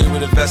down? Stay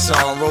with a vest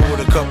on, roll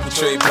with a couple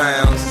trade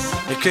pounds.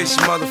 In case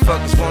you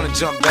motherfuckers wanna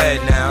jump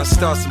bad now,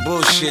 start some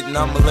bullshit and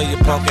I'ma lay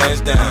your punk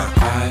ass down.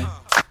 I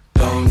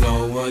don't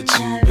know what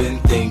you've been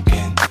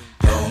thinking,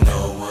 don't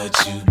know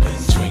what you've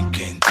been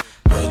drinking,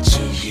 but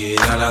you get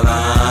out of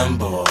line,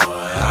 boy,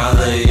 I'll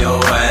lay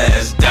your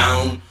ass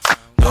down.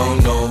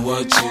 Don't know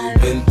what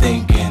you've been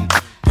thinking,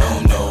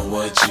 don't know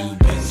what you've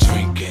been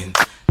drinking,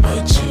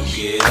 but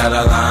you get out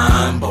of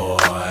line, boy,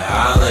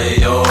 I'll lay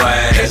your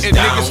ass Hitting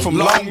down. niggas from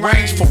long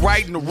range for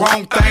writing the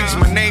wrong things.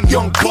 My name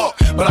Young Buck,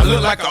 but I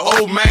look like an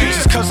old man.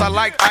 Just cause I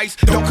like ice,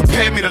 don't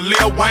compare me to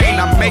Lil Wayne.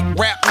 I make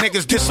rap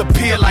niggas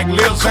disappear like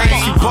Lil Zane.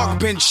 See, Buck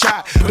been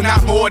shot, but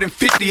not more than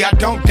 50. I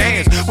don't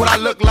dance. What I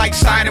look like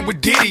signing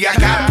with Diddy, I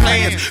got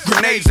plans.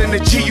 Grenades in the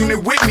G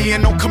unit with me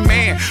and on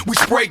command. We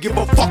spray, give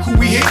a fuck who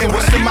we hitting.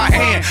 What's in my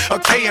hand? A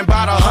K and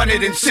about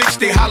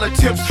 160. Holla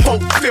tips,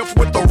 4/5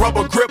 with the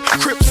rubber grip.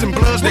 Crips and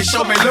Bloods, they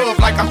show me love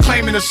like I'm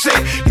claiming a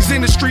set. These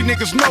industry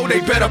niggas know they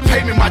better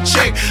pay me my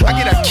check. I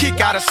get a kick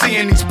out of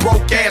seeing these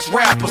broke ass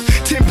rappers.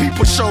 10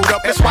 people showed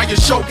up, that's why your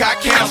show got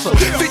canceled.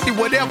 50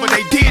 whatever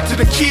they did to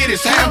the kid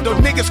is handled.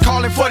 Niggas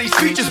calling for these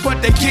features,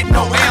 but they get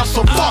no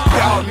answer. Fuck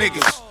y'all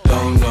niggas.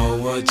 Don't know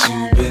what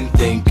you've been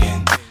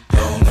thinking,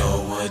 don't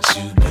know what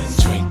you've been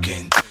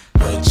drinking,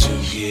 but you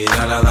get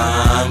out of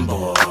line,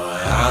 boy,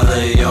 I'll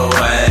lay your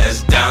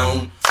ass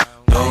down.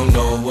 Don't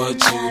know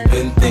what you've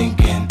been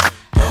thinking,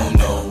 don't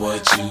know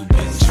what you've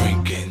been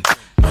drinking,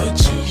 but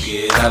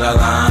you get out of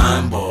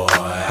line, boy,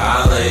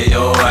 I'll lay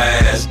your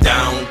ass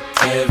down.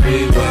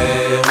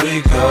 Everywhere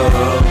we go,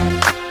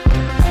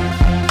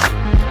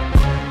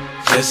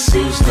 guess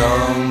who's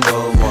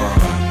number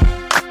one?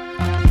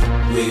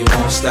 We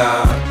won't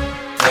stop.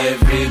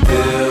 Every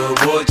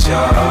Billboard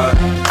chart,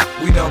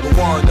 we number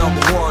one,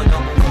 number one,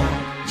 number one.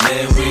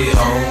 Yeah, we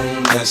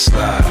own that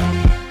slide.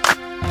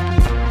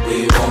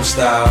 We won't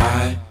stop.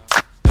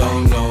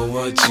 Don't know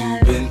what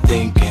you've been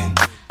thinking,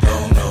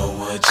 don't know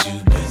what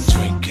you've been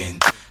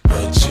drinking,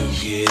 but you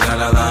get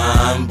out of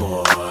line,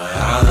 boy,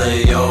 I'll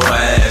lay your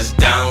ass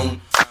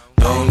down.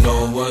 Don't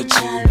know what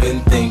you've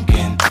been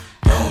thinking,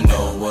 don't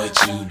know what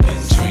you've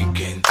been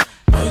drinking,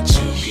 but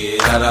you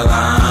get out of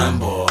line,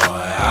 boy,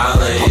 I'll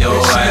lay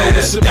your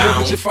ass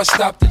down. If I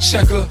stop the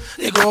checker,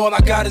 nigga, all I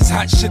got is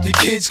hot shit. The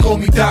kids call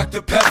me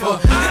Dr. Pepper,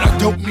 and I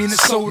don't mean the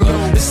soda.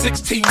 The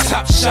 16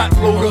 top shot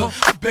loader.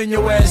 I bend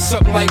your ass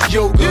up like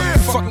yoga.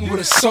 Fucking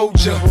with a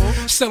soldier,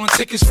 selling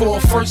tickets for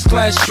a first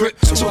class trip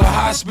to a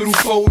hospital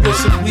folder.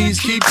 So please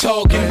keep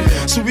talking,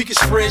 so we can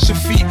spread your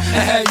feet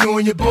and have you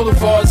on your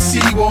boulevard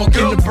sea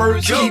walking. The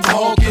birds keep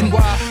honking,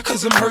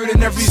 cause I'm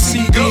hurting every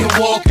CD and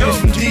walking.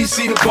 From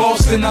DC to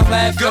Boston, I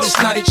laugh at a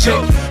snotty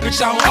chick.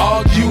 Bitch, I don't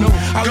argue,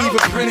 I leave a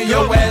print of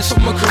your ass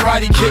from a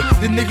karate kick.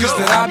 The niggas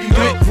that I be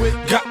with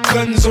got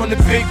guns on the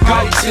big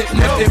body tip,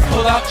 and if they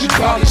pull out, you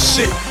probably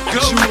shit.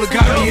 But you would've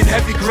got me in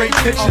heavy great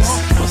pictures.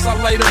 Plus I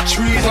light up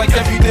trees like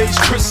every day's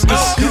Christmas.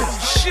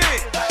 Shit.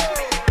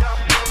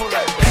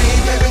 Hey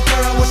baby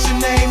girl, what's your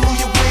name? Who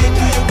you with?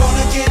 Do you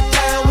wanna get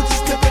down with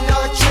this flipping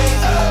on a tree?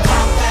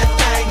 Pop that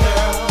thing,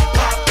 girl.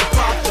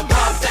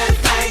 Pop that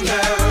thing,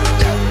 girl.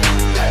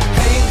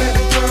 Hey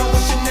baby girl,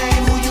 what's your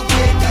name? Who you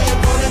with? Do you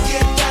wanna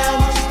get down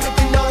with this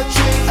flipping on a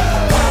tree?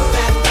 Pop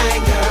that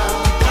thing, girl.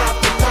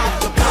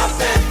 Pop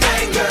that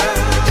thing, girl.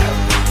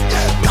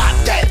 Pop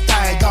that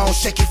thing, gon'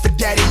 shake it for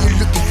daddy. You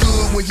looking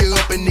good when you're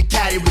up in the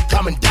caddy. We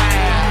coming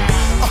down.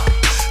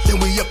 Then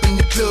we up in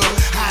the club.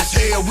 High as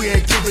hell, we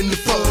ain't giving a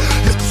fuck.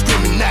 Look who's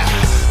screaming now.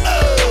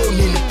 Oh,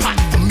 need a pot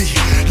for me.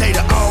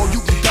 Later on,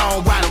 you can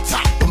go right on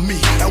top of me.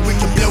 And we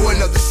can blow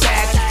another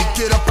sack. You can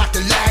get up out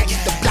the lag,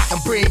 hit the block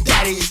and bring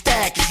daddy and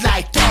stack. It's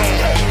like that.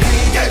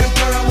 Hey baby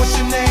girl, what's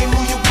your name? Who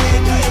you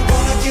with? Do you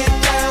wanna get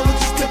down with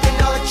this flipping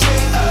on a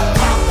tree?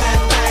 Pop that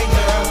thing,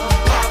 girl.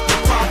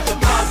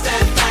 Pop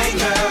that thing,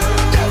 girl.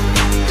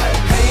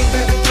 Hey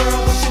baby girl,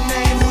 what's your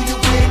name? Who you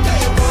with? Do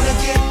you wanna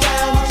get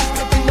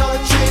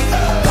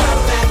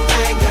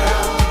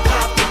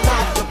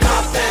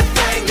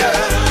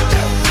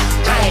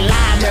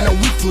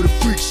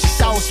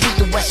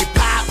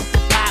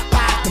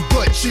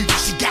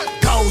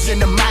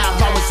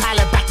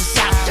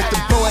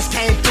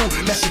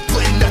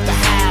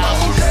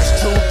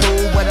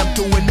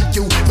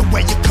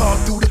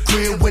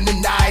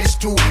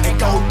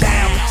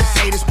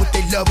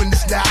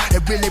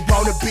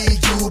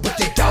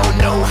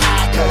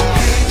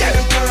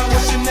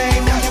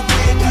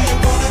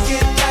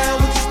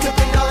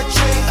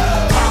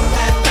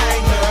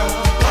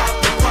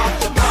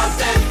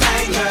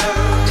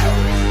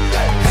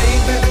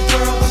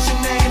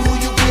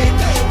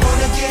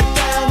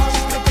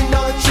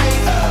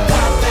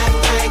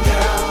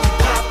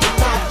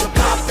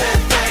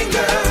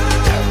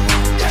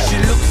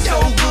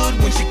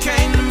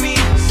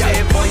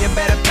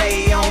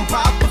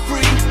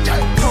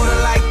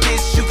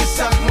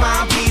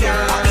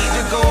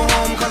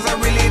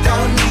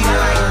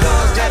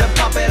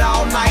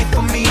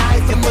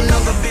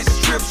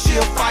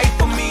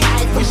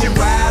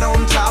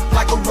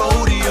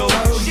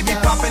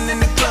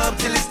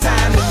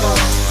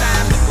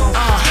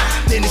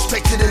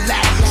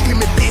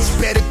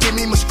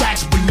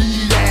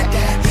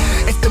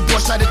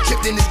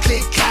slipped in this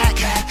click clack.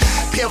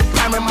 Pimp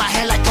prime in my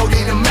head like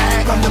Cody the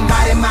man. From the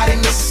mighty, mighty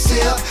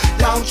Mississippi,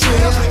 don't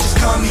trip. Just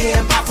come here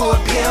and buy for a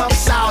pimp.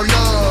 It's all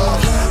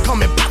love.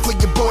 Come and back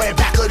with your boy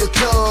back of the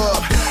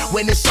club.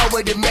 When it's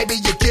over, then maybe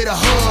you get a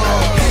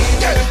hug. Hey,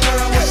 baby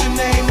girl, what's your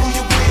name? Who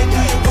you with? Do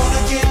you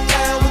wanna get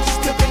down with you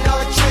skipping on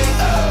a tree?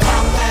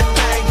 Pop that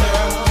thing,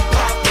 girl.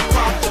 Pop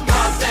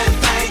that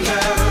thing,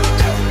 girl.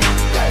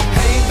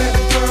 Hey,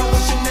 baby girl,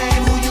 what's your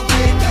name? Who you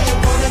with? Do you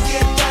wanna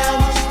get down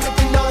with you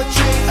skipping on a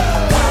tree?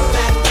 Pop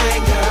that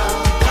thing, girl.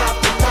 Pop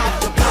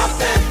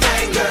that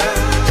thing, girl.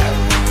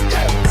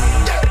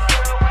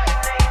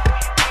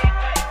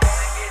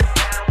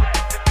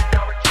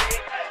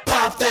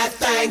 Pop that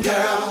thing,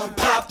 girl.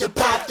 Pop that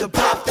thing, girl.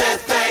 Pop that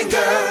thing,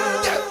 girl.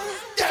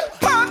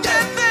 Pop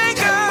that thing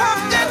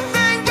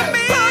for me.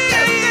 Pop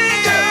that thing,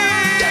 girl.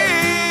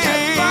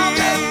 Pop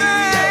that thing for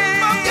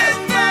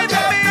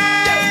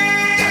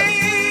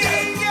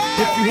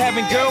me. If you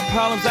having girl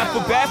problems, I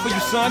feel bad for you,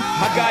 son.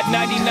 I got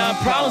 99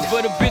 problems,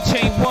 but a bitch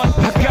ain't one.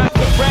 I got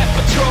the rap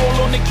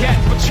patrol on the cat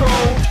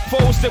patrol.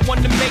 Foes that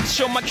want to make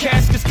sure my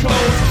casket's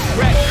closed.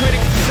 Rap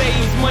critics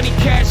saves money,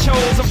 cash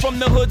holes. I'm from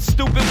the hood,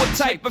 stupid. What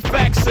type of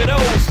facts are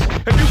those?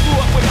 If you grew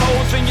up with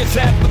holes in your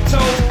zapper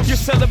toes, you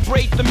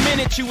celebrate the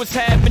minute you was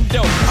having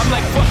dope. I'm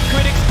like, fuck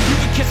critics, you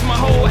can kiss my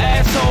whole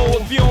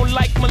asshole. If you don't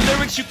like my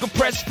lyrics, you can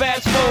press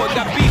fast forward.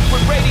 Got beef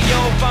with radio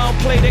if I don't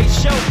play they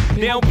show.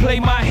 They don't play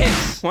my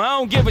hits, well, I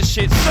don't give a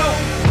shit. So,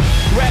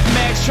 rap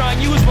mags try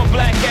and use my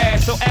black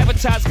ass so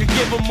advertisers could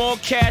give them more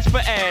cash for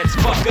ads.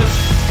 Fuckers,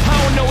 I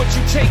don't know what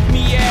you take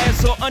me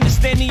as or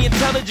understand the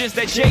intelligence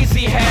that Jay-Z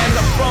has.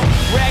 I'm from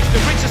rags, the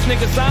richest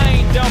niggas, I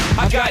ain't dumb.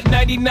 I got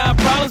 99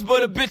 problems,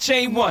 but a bitch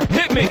ain't one.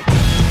 Hit me.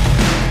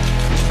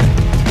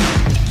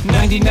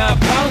 99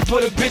 problems,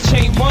 but a bitch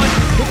ain't one.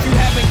 If you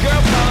having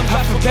girl problems,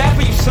 I feel bad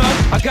for you,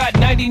 son. I got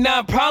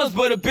 99 problems,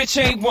 but a bitch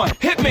ain't one.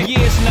 Hit me. Yeah,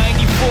 it's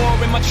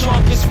 94 and my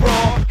trunk is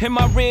raw. In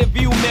my rear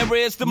view mirror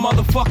is the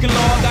motherfucking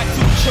law. Got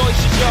two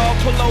choices, y'all.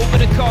 Pull over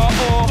the car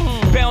or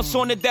bounce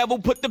on the devil,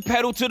 put the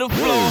pedal to the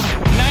floor.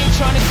 And I ain't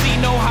trying to see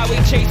no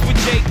highway chase with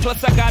Jake.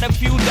 Plus I got a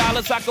few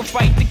dollars, I can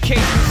fight the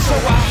case. So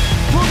I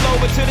pull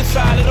over to the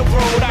side of the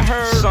road. I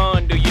heard,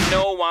 son, do you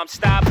know why I'm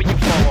stopping you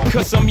for?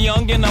 Cause I'm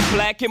young and I'm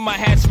black and my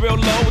hat's real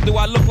low. Do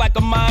I look like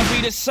a mind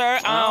reader, sir?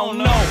 I don't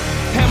know.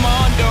 Am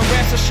I under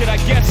arrest or should I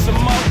guess some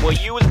more? Well,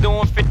 you was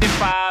doing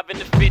 55 and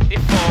the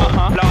 54.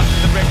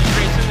 Lost the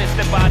registration and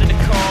step out of the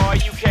car.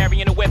 You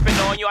carrying a weapon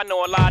on you, I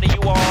know a lot of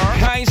you are.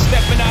 I ain't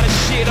stepping out of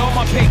shit, all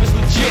my papers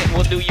legit.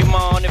 Well, do you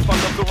mind if I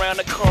look around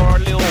the car a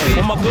little bit?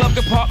 Well, my glove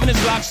compartment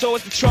is locked, so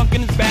it's the trunk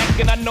in the back.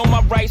 And I know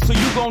my rights, so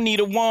you gon' need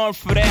a warrant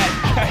for that.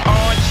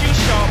 Aren't you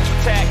sharp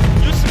attack?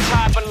 You some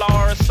type of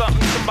law or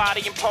something,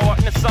 somebody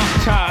important or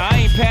something. I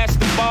ain't past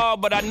the bar,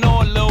 but I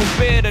know a little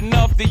bit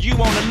enough that you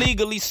wanna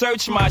legally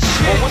search my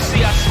shit. Well, we'll see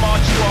how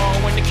smart you are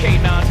when the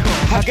K9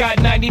 comes. I got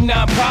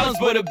 99 problems,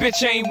 but a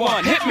bitch ain't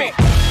one. Hit me.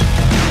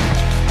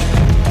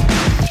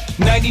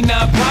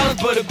 99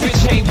 problems, but a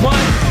bitch ain't one.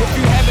 If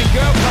you having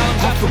girl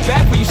problems, I feel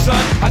bad for you,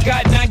 son. I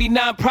got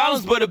 99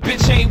 problems, but a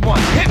bitch ain't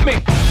one. Hit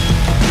me.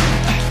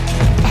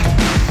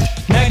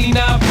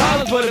 99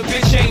 problems, but a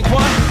bitch ain't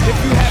one. If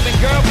you having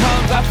girl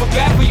problems, I feel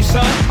bad for you,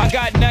 son. I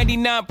got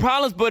 99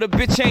 problems, but a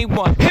bitch ain't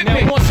one. Hit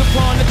me. Once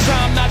upon a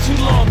time, not too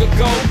long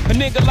ago, a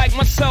nigga like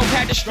myself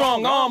had a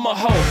strong arm, a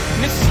hoe.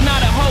 And this is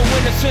not a hoe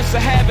in the sense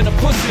of having a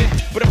pussy,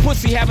 but a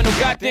pussy having no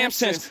goddamn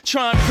sense.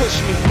 Try and push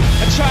me.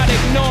 I try to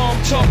ignore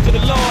him, talk to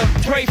the Lord,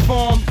 pray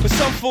for him, but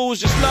some fools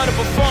just love to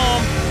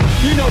perform.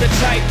 You know the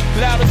type,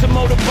 loud as a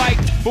motorbike,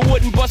 but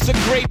wouldn't bust a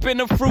grape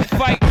in a fruit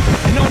fight.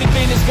 And the only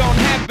thing that's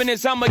gonna happen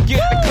is I'ma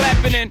get the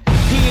clapping, and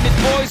he and his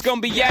boys gonna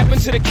be yapping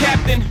to the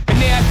captain.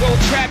 And there I go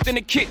trapped in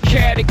a Kit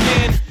Kat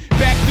again.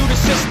 Back through the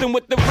system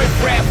with the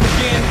riff-raff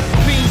again.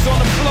 Fiends on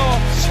the floor,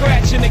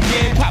 scratching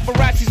again.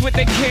 Paparazzis with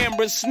their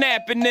cameras,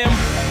 snapping them.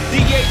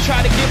 DA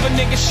try to give a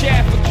nigga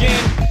shaft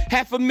again.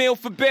 $500,000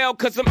 for bail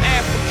cause I'm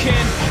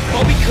African.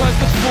 Or because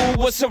the fool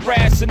was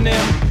harassing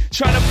them.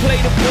 Trying to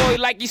play the boy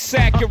like he's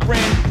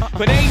saccharine.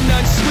 But ain't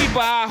nothing sweet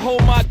but I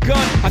hold my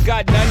gun. I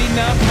got 99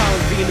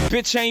 pounds, being a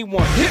bitch ain't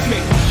one. Hit me.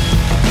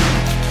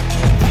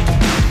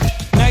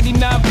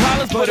 99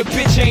 problems, but a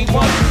bitch ain't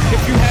one.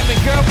 If you having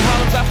girl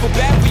problems, I feel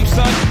bad for you,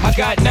 son. I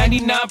got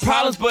 99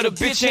 problems, but a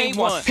bitch ain't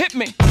one. Hit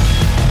me.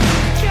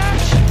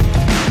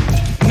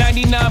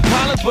 99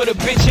 problems, but a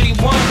bitch ain't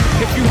one.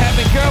 If you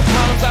having girl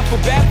problems, I feel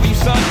bad for you,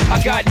 son.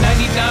 I got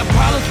 99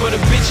 problems, but a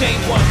bitch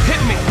ain't one.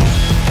 Hit me.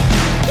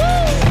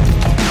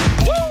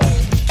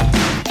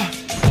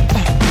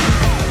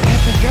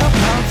 Having girl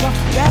problems, I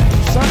feel bad for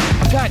you, son.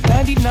 I got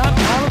 99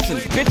 problems, and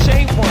a bitch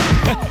ain't one.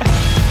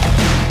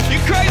 You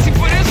crazy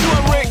for this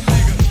one, Rick?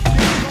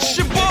 It's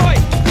your boy.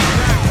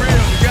 Not real.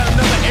 We got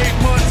another 8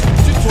 months.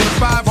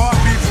 45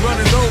 heartbeats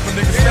running over,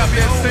 nigga. Stop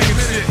that singing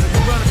shit.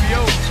 You're gonna be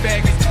over,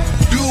 faggot.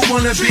 You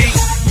wanna be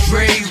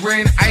Dre,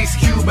 Ren, Ice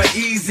Cube, super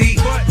easy.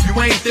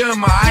 You ain't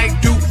them, I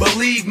do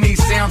believe me.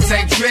 Sound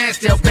type trash,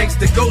 tell thanks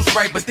to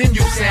Ghostwrite, but then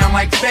you sound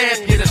like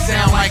Fab, get a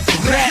sound like the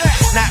rap.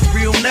 Not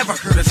real, never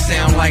heard a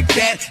sound like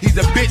that. He's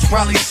a bitch,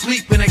 probably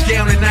sleep in a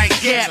gown and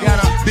nightcap.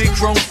 Got a big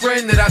grown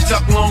friend that I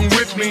tuck long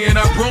with me, and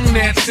I brung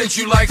that since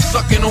you like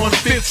sucking on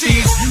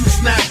 15s.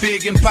 It's not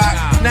big and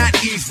pop, not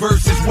East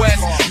versus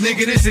West.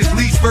 Nigga, this is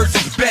least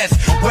versus best.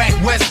 Whack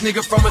West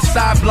nigga from a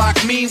side block.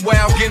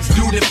 Meanwhile, against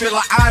dude that fill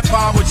an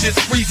iPod with just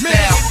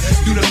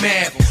freestyle. Do the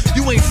math.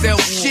 You ain't sell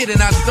shit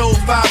and I sold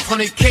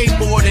 500K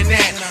more than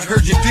that.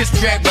 Heard your diss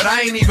track, but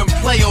I ain't even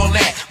play all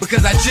that.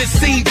 Because I just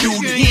seen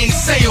dude and he ain't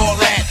say all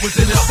that. Was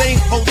in the same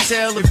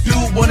hotel, if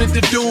dude wanted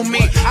to do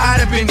me,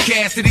 I'd have been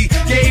Cassidy.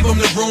 Gave him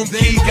the room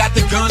key, got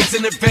the guns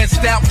and the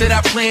vest out that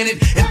I planted.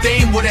 And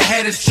Dame would've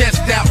had his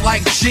chest out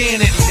like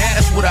Janet.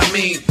 That's what I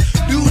mean.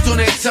 Dudes on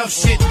that tough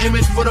shit,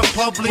 image for the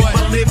public,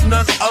 but live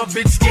none of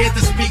it. Scared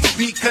to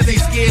speak cause they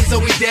scared, so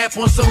we dap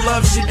on some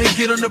love shit and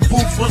get on the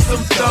booth on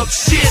some thug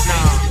shit.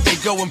 They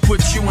go and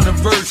put you in a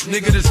verse,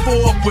 nigga, this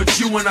 4 put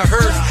you in a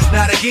hearse.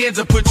 Now the hands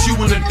will put you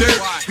in the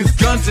dirt, cause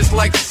guns is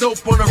like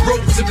soap on a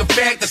rope. Took a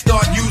fact to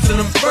start using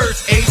them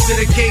first. A to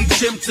the K,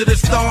 Jim to the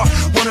star.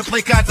 Wanna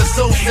play cards of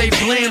soul, say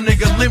blam,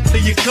 nigga, limp to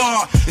your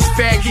car. This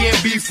fag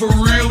can't be for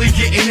really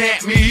getting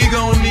at me. He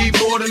gon' need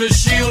more than a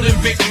shield and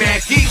Vic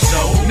Mackey. So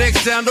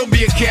next time, don't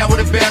be a coward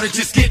about it,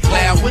 just get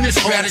loud. When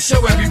it's crowded,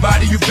 show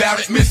everybody you bout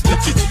it, Mr.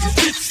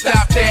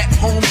 Stop that,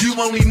 Holmes, you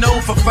only known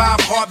for 5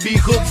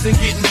 heartbeat hooks and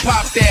getting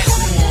popped at.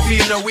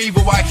 Fear no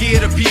evil, I hear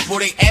the people,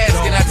 they ask,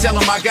 and I tell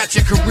them I got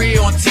your career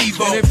on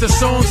TiVo. And if the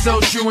song's so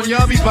true and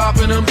y'all be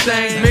popping them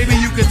things, maybe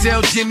you could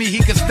tell Jimmy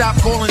he could stop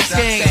calling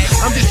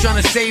skanks. I'm just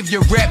trying to save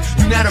your rep,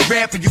 you not a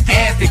rapper, you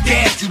ass to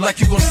gas you like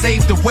you gon'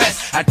 save the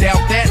West. I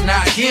doubt that,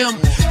 not him.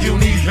 You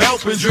need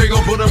help and Dre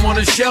gon' put him on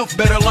the shelf,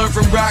 better learn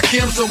from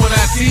Rakim. So when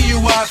I see you,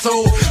 I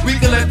told, we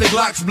can let the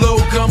Glocks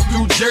blow, come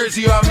through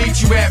Jersey or I'll meet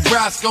you at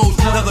Roscoe's.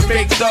 Another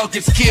fake thug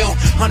gets killed,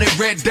 100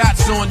 red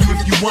dots on you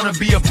if you wanna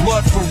be a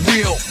blood for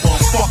real,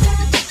 motherfucker.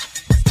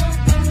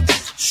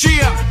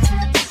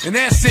 Shia, and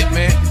that's it,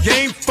 man.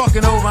 Game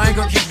fucking over. I ain't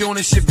gonna keep doing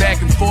this shit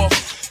back and forth.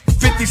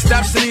 50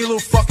 stop sending you little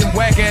fucking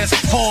whack ass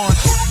pawns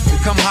and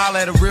come holler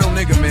at a real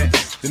nigga, man.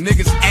 The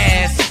nigga's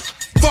ass.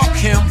 Fuck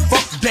him.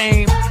 Fuck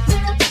Dame.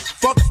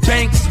 Fuck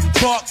Banks.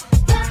 Fuck.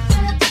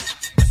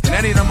 And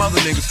any of them other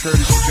niggas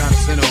Curtis is trying to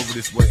send over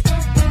this way.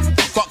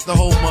 Fuck the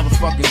whole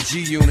motherfucking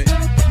G Unit,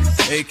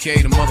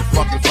 aka the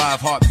motherfucking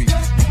 5 heartbeats.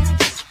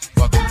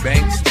 Fucking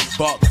Banks,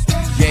 Buck,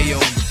 Yayo,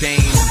 Dame,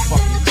 and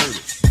fucking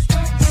Curtis.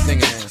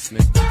 Singing ass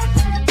nigga.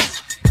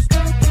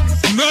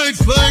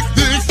 Nights like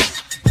this.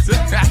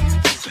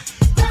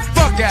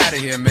 Fuck out of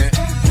here, man.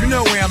 You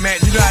know where I'm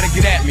at. You know how to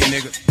get at me,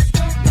 nigga.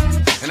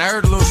 And I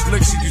heard a little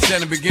slick shit you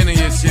said in the beginning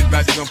of your shit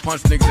about you gonna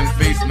punch niggas in the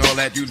face and all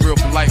that. You was real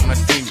polite when I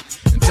seen you.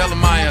 And tell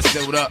them I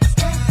said what up.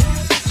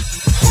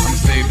 I'ma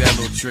save that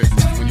little trick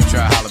when you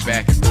try to holler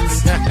back at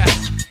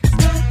me.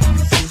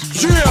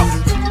 Chill.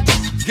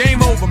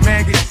 Game over,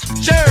 maggot.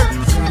 Cheers.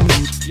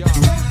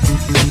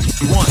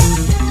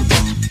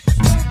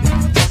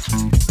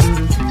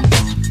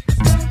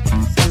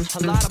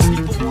 A lot of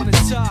people wanna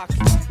talk.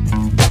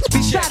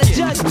 Try to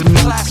judge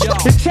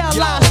the tell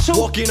lies too.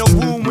 Walk in a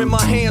room with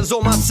my hands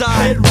on my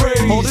side.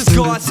 All this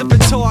gossip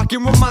and talking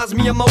reminds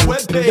me of my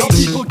webpage. Yo,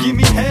 people give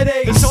me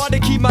headaches. It's hard to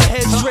keep my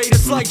head straight.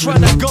 It's like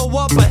trying to go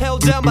up but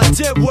held down my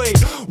dead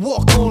weight.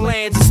 Walk on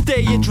lands and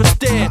stay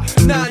interested.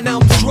 9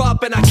 albums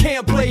drop and I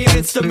can't play an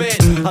instrument.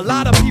 A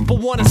lot of people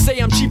wanna say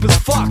I'm cheap as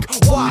fuck.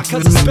 Why?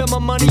 Cause I spend my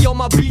money on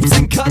my beats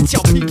and cuts.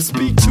 Y'all peeps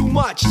speak too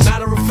much.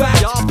 Matter of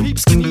fact, y'all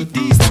peeps can eat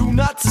these 2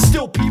 nuts and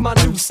still pee my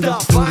new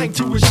stuff. I ain't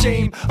too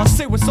ashamed. I'll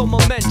say what's on my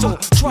mental.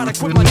 Try to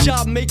quit my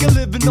job, make a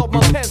living off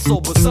my pencil.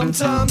 But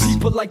sometimes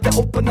people like to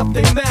open up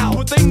their mouth,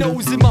 put their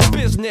nose in my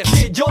business.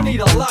 Kid, y'all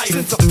need a life.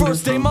 Since the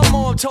first day my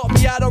mom taught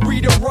me how to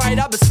read and write,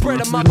 I've been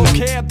spreading my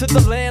vocab to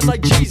the land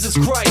like Jesus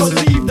Christ.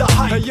 Believe the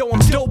hype. Hey, yo, I'm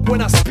dope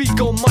when I speak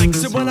on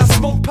mics. And when I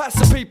smoke past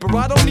the paper,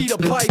 I don't need a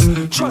pipe.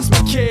 Trust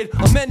me, kid,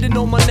 I'm ending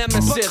on my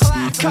nemesis.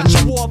 Cut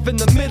you off in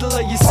the middle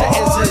of your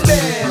sentences. Oh,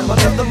 damn,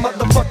 another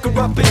motherfucker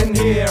up in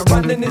here,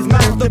 running his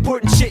mouth and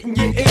putting shit in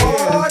your ear.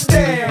 Oh,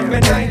 damn,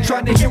 and I ain't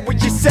trying to hear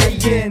what you're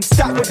saying.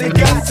 Stop with the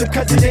gossip,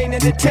 cause it ain't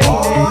entertaining.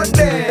 Oh,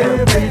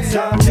 damn, every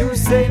time you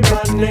say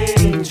my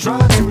name, try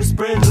to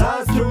spread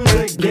lies through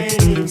the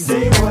game.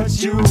 Say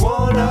what you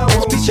want, I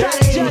won't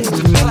change.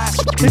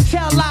 To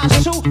tell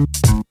lies too.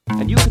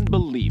 And you can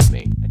believe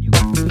me.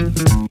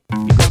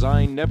 Because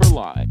I never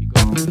lie.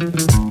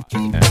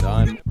 And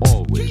I'm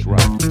always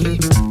right.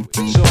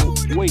 So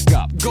wake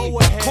up. Go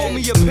ahead, call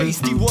me a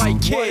pasty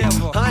white kid.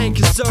 I ain't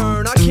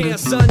concerned, I can't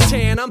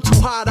suntan. I'm too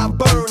hot, I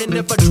burn. And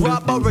if I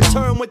drop, I'll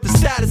return with the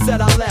status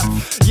that I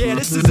left. Yeah,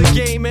 this is a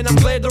game and I'm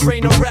glad there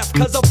ain't a ref.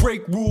 Cause I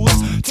break rules,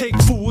 take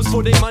fools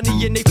for their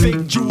money and they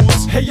fake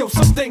jewels. Hey yo,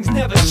 some things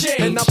never change.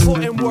 And I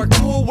put in work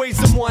more ways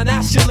than one.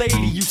 Ask your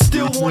lady, you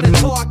still wanna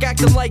talk,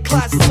 acting like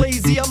class is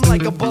lazy. I'm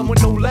like a bum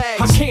with no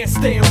legs. I can't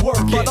stay and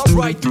work, but I'll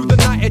ride through the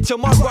night until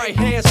my right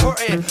hand's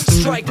hurting.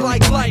 Strike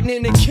like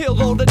lightning and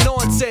kill all the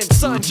nonsense.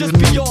 Son, just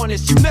be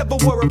honest, you never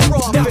were a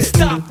profit. Now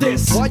stop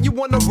this. Why you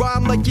wanna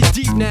rhyme like you're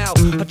deep now?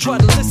 I try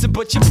to listen,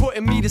 but you're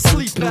putting me to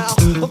sleep, pal.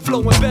 I'm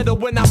flowing better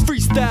when I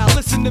freestyle.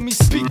 Listen to me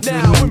speak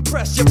now.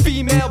 Impress your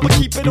female, but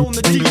keep it on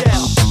the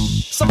DL.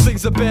 Some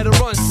things are better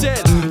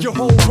unsaid. Your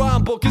whole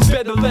rhyme book is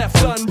better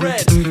left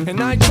unread.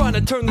 And I ain't trying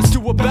to turn this to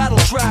a battle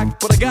track,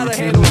 but I gotta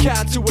handle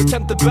cats who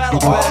attempt to battle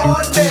back.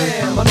 Oh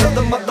damn,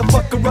 another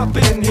motherfucker up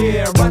in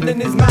here, running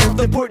his mouth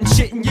and putting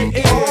shit in your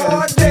ear.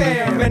 Oh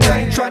damn, and I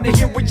ain't trying to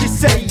hear what you're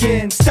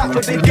saying. Stop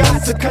with the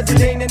gossip, cause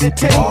it ain't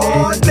entertaining.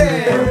 Oh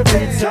damn,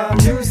 every time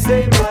you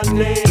say my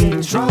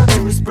name, try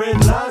to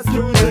spread lies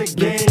through the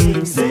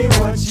game. Say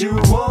what you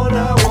want,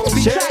 I won't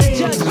change.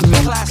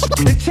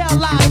 They tell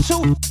lies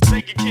too.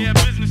 Taking care of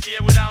business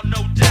here without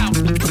no doubt.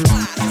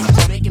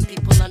 Making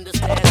people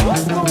understand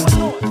what's going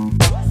on.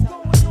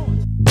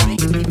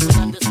 Making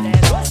people understand.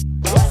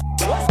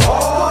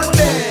 Oh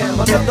damn,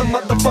 another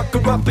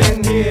motherfucker up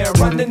in here,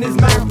 running his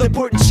mouth and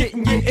putting shit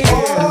in your ear.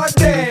 Oh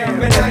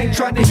damn, and I ain't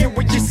trying to hear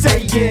what you're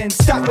saying.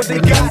 Stop with the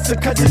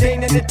gossip, cause it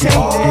ain't entertaining.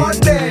 Oh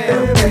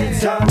damn, every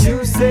time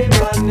you say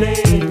my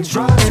name,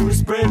 try to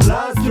spread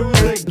lies through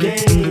the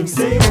game.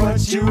 Say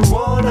what you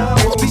want, I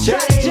won't change.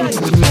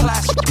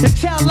 They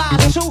tell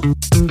lies too.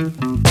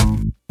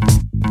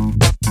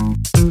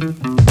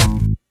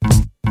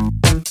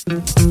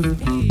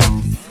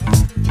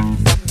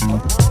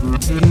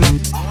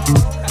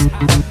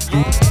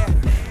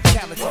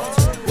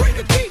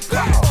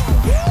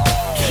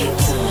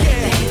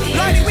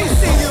 Lady, we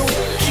see you.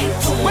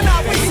 But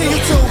now we see you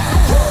too.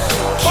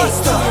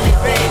 Buster,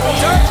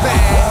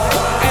 Dirtbag,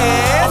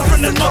 and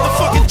from the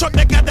motherfucking truck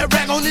that got that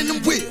rag on in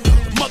them wheels. The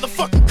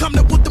motherfucking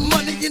coming with the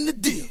money in the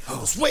deal.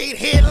 Suede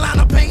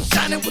headliner, paint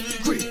shining with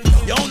the grill.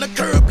 You on the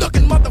curb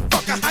looking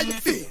motherfucker, how you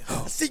feel?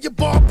 I see your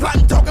ball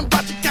plotting, talking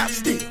about you got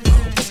steel.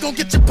 What's gonna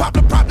get you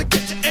poppin', probably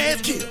get your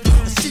ass killed.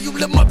 I see you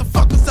little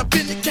motherfuckers up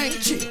in the can't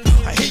chill.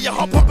 I hear your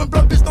heart pumping,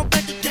 blood, bitch, don't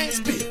think you can't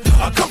spill.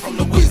 I come from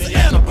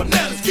Louisiana,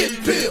 bananas get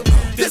peeled.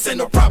 This ain't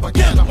no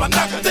propaganda, my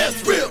knocker,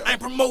 that's real. I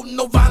ain't promoting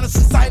no violence,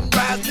 inciting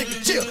riots,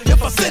 nigga, chill.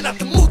 If I send out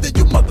the move, then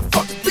you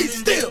motherfuckers be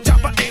still.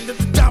 Chopper aimed at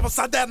the job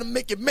upside down and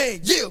make it man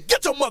yield.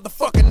 Get your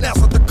motherfucking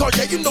ass out the car,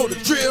 yeah, you know the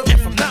drill. And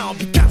from now on,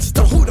 be conscious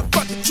to who the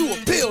fuck did you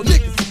appeal.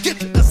 Niggas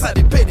forget you, that's how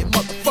they pay their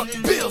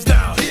motherfucking bills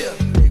down here.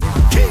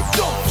 Keep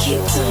going.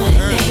 Keep doing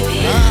it,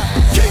 baby.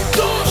 Keep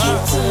doing it.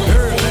 Keep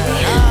doing it,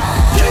 baby.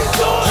 Keep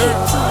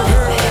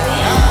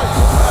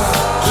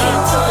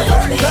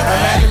doing it.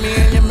 Imagine me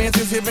and your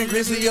man's hipping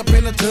Chrissy up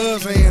in the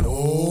tub saying,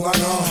 oh my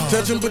God,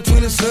 touching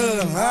between the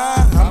subs.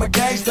 I'm a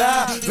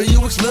gangsta, for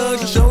you it's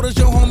slugs. Your shoulders,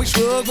 your homie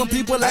shrug. When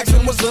people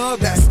asking what's up,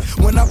 that's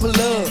when I pull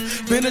up.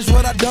 Finish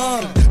what I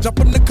done. Jump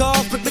in the car,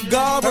 put the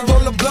guard and roll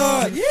the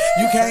blunt.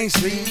 You can't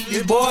sleep,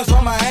 it's boys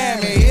from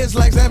Miami. It's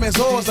like salmon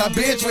sauce, I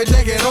bitch, we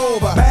take it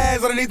over.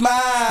 Bags underneath my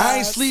eyes, I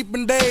ain't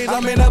sleeping days.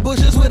 I'm in the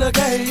bushes with a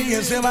K,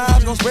 and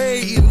semis gon'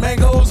 spray. Eating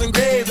mangoes and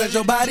grapes as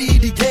your body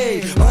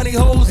decay. Money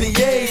holes and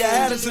yay, I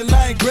had it in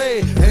 9th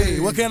grade. Hey,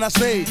 what can I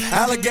say?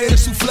 Alligator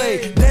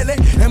souffle, deadly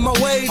in my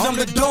ways. I'm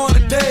the dawn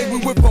today. We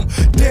went from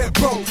dead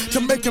broke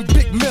to making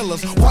big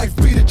millers. Wife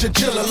beat a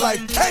chinchilla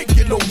like can't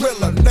get no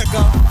realer,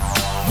 nigga.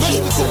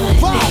 Listen to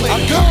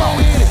Violator, come on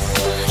in it.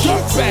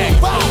 Dirtbag,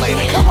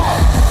 Violator, come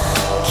on.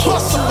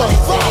 Hustle the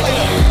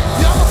Violator.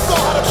 Y'all saw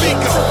how the beat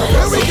go.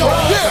 Here we go,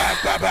 yeah.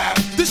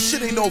 This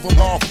shit ain't over,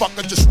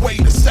 motherfucker. Just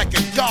wait a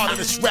second. God of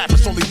this rap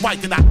is only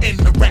right that I end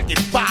the racket.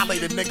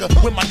 Violator, nigga.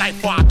 With my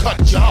knife, I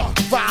cut you up.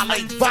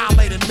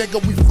 Violator, nigga.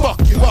 We fuck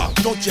you up.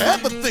 Don't you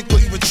ever think or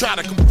even try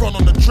to confront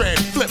on the tread.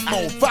 Flip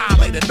mode,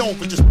 Violator, known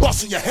for just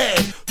busting your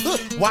head.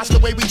 Watch the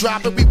way we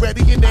drop it, we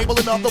ready, enable.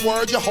 In other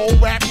words, your whole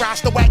rap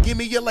roster whack, give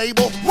me your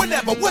label.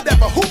 Whenever,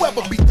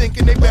 whoever be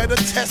thinking they better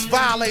test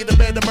Violator,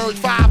 better merge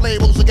 5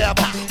 labels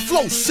together.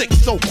 Flow sick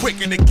so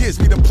quick and it gives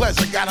me the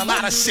pleasure. Got a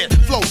lot of shit,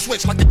 flow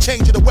switch like a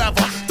change of the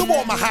weather. Don't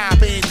want my high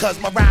beam, cause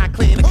my ride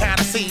clean and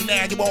kinda seen.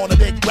 Now you on a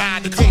big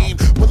ride the team.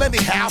 Well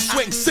anyhow,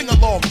 swing, sing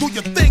along, do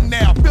your thing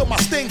now. Feel my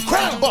sting,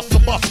 crown buster,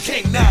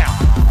 king now.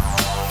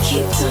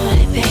 Keep doing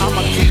it, baby.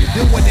 I'ma keep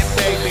doing it,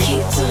 baby.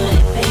 Keep doing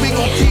it, baby. We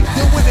gon' keep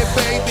doing it,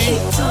 baby.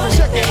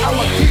 Check it,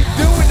 I'ma keep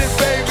doing it,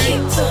 baby.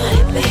 Keep doing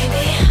it,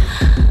 baby.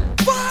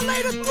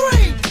 Violator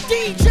 3,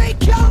 DJ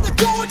Khaled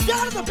going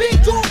down to the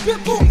big dog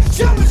pitbull.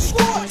 Jumping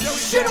squad,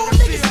 shit on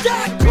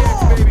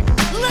niggas.com.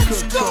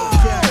 Let's go.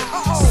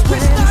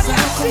 Switch out, I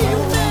see you,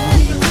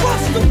 man.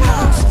 Bust the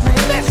box,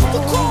 let's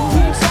the call.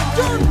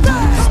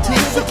 Dirtbag,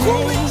 it's a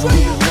cool and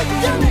trail.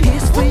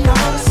 Here's for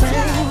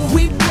y'all.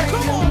 We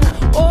come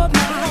on, all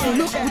night.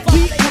 Look what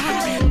we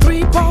got.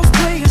 3 ball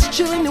players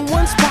chilling in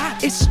one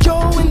spot. It's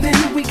Joe and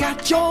then we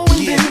got Joe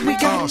and then we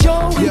got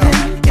Joe and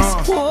then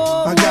it's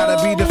whoa. I gotta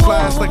be the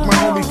flyest like my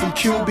homie from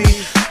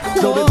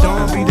QB. Know the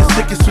Dawn be the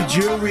sickest with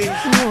jewelry.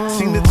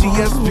 Seen the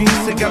TSP,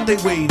 sick out they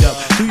weight up.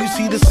 Do you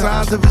see the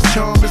signs of his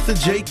charm, Mr.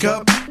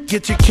 Jacob?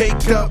 Get your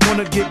cake up,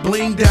 wanna get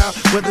blinged out.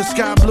 Whether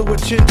sky blue or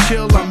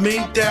chinchill, I'm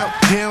minked out.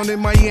 Down in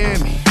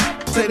Miami,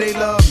 say they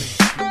love me.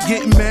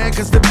 Getting mad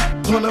cause the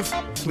wanna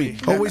f me.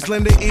 Always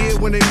lend an ear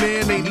when they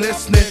man ain't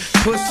listening.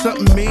 Put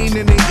something mean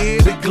in their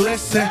ear to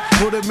glisten.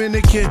 Put them in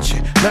the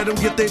kitchen, let them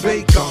get their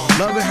bake on.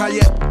 Love it how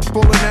you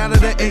falling out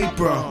of the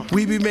apron.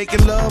 We be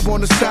making love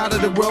on the side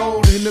of the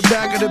road. In the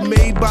back of the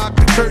Maybach,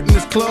 the curtain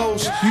is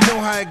closed. You know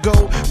how it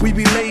go, we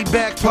be laid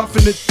back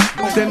puffing it.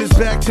 Then it's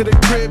back to the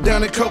crib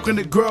down in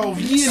Coconut Grove.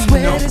 You know.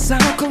 Sweat is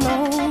our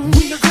cologne.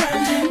 We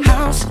grinding.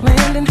 House,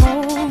 land, and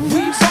home.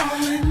 We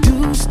ballin'.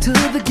 Dues to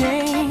the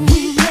game.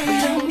 We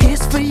made 'em.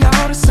 It's for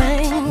y'all to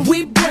sing.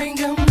 We bring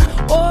 'em.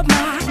 Oh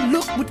my,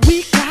 look what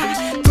we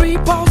got. 3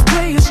 boss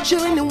players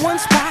chilling in one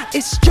spot.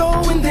 It's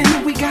Joe and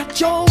then we got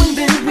Joe and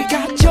then we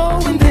got Joe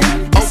and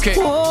then it's okay.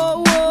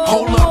 Whoa, whoa,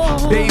 hold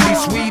up, baby,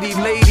 sweetie,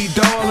 lady,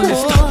 darling.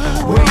 It's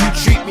the way you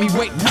treat me.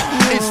 Wait,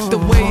 it's the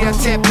way I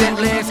tap that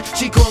last.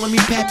 She calling me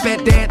Pat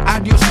Dad.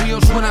 Adios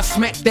Rios when I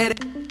smack that.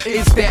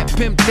 It's that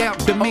pimped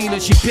out demeanor.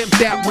 She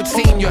pimped out with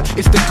senior.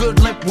 It's the good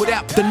limp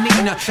without the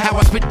Nina. How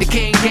I spit the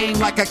cane game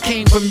like I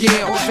came from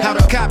Yale. How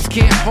the cops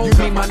can't hold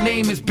me, my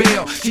name is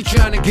Bill. She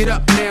trying to get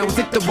up now. Is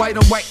it the white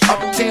on white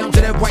uptown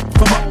to that white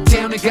from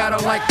uptown? They got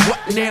her like what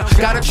now?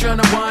 Got her trying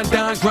to wind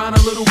down, grind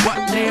a little butt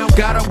now.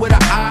 Got her with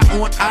an eye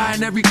on eye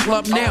in every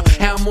club now.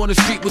 How I'm on the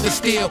street with the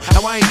steel.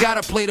 How I ain't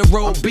gotta play the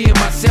role being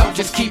myself,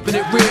 just keeping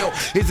it real.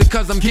 Is it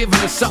cause I'm giving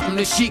her something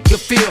that she can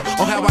feel?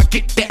 Or how I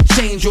get that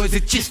change? Or is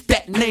it just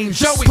that name,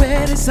 Joey?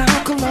 Sweat is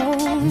our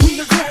cologne. We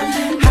are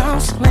grinding.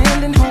 House,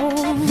 land, and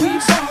home. We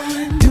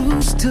ballin'.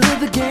 Dues to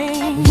the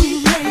game.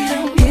 We made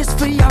 'em. It's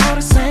for y'all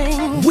to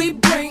sing. We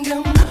bring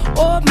 'em.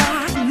 Oh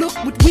my, look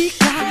what we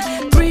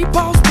got. 3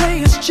 boss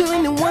players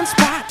chilling in one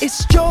spot.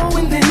 It's Joe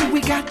and then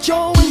we got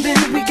Joe and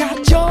then we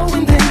got Joe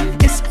and then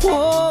it's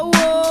whoa,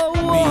 whoa,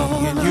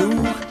 whoa. Me and you,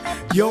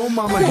 your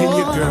mama and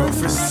your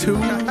girlfriends too.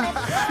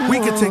 We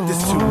can take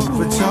this to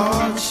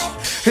Vitage.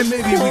 And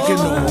maybe we can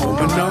know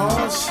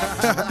Menage.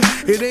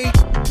 It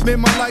ain't,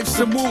 man, my life's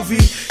a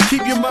movie.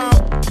 Keep your mom,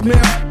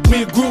 man,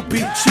 me a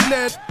groupie. She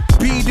let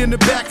beat in the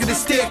back of the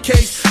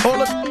staircase.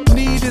 All I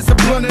need is a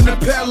blunt and a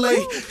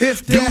palette.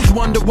 If that dudes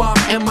wonder why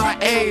I'm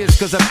MIA, it's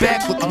cause I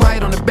back look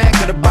right on the back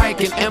of the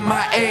bike and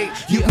MIA.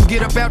 You can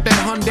get up out that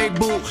Hyundai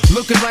boo,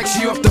 looking like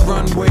she off the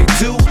runway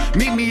too.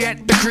 Meet me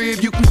at the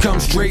crib, you can come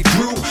straight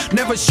through.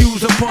 Never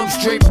shoes or pump,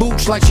 straight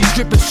boots like she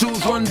stripping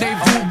shoes,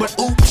 rendezvous. But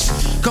oops,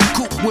 come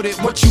cool with it,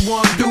 what you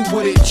wanna do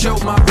with it? Joe,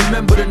 might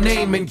remember the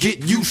name and get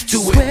used to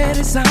it. Sweat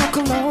is our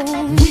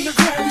cologne. We are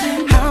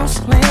grinding.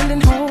 House, land,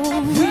 and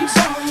home. We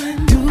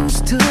ballin'.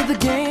 Dues to the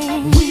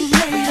game. We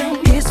made 'em.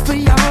 It's for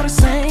y'all to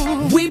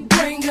sing. We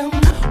bring 'em.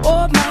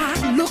 Oh my,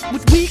 look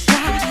what we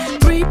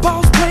got. 3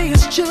 boss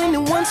players chilling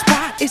in one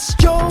spot. It's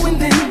Joe and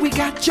then we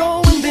got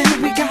Joe and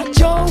then we got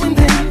Joe and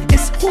then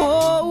it's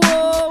whoa,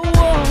 whoa,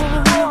 whoa.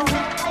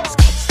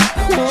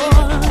 Whoa.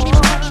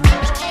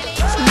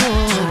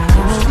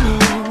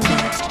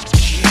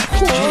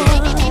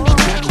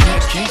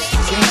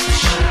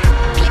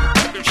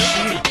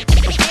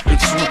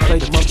 Play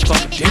the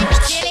motherfucking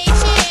demos.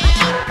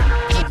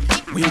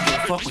 We ain't give a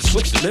fuck, we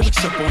switch the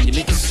lyrics up on you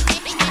niggas.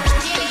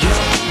 Yo,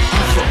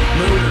 I'm for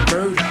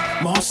murder,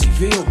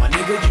 Marcyville, my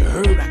nigga, you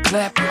heard I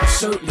clap you, I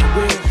certainly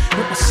will.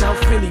 With my South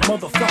Philly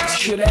motherfuckers,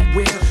 kill that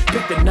will.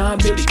 Get the 9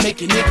 milli,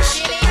 make your niggas.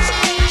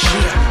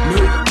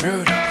 Yeah,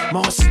 murder,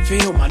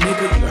 Marcyville, my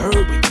nigga, you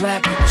heard we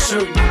clap you, I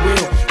certainly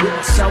will. With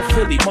my South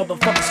Philly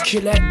motherfuckers,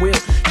 kill that will.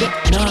 Get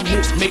the 9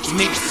 milli, make your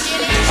niggas.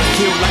 I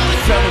feel like a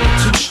fella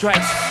with 2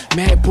 stripes.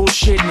 Mad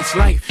bullshit in this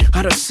life.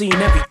 I done seen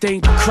everything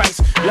but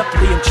Christ.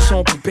 Luckily, I'm just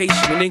on probation.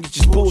 And niggas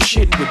just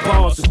bullshitting with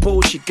bars and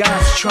bullshit.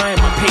 Guys trying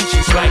my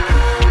patience like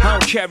I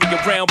don't carry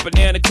around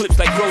banana clips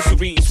like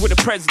groceries. With a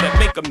president,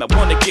 make them not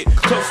wanna get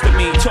close to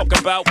me. Talk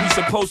about we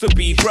supposed to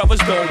be brothers.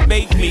 Don't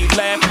make me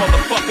laugh,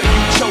 motherfucker.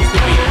 You chose to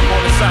be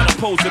on the side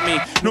opposing me.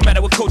 No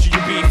matter what culture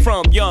you be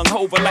from, young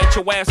Hova, light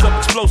your ass up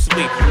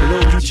explosively. A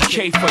little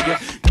UGK for you.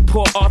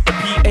 Poor Arthur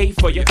PA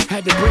for you.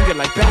 Had to bring it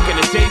like back in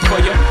the day for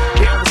you.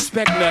 They don't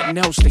respect nothing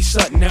else, they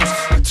something else.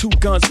 Got 2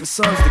 guns and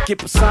sons to get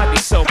beside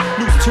themselves.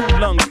 Lose 2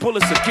 lungs,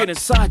 bullets to get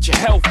inside your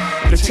health.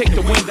 To take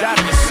the wind out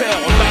of your cell,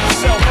 like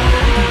yourself.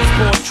 These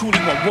boys truly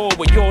want war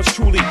with yours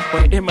truly.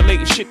 But they're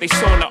emulating shit they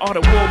saw in the Art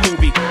of War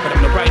movie. But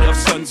I'm the writer of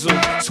Sun Tzu.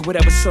 So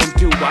whatever Sun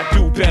do, I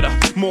do better.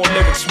 More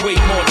lyrics, way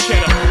more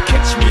cheddar.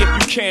 Catch me if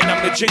you can,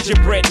 I'm the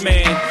gingerbread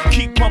man.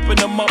 Keep pumping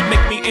them up,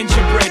 make me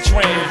gingerbread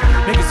trend.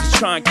 Niggas is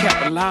trying to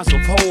capitalize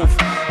off hope.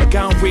 Like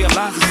I don't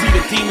realize to see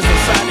the demons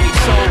inside of their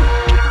soul.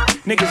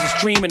 Niggas is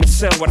dreaming to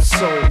sell what I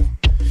sold.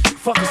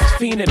 Fuckers is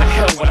fiending to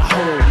hell what I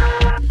hold.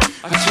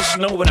 I just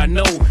know what I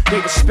know. They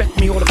respect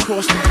me all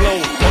across the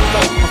globe.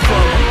 Although I'm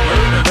from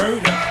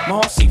murder,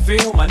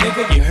 Marcyville, my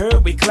nigga, you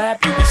heard we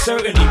clap you, we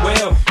certainly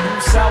will.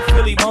 South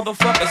Philly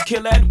motherfuckers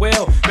kill that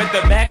well. Bet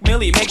the Mac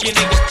Millie make your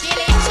niggas.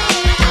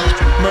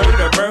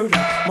 Murder,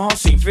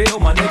 Marcyville,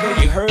 my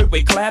nigga, you heard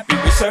we clap you,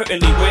 we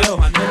certainly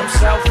will. I know them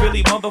South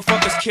Philly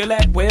motherfuckers kill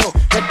that well.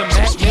 Bet the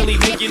Mac Millie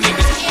make your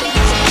niggas.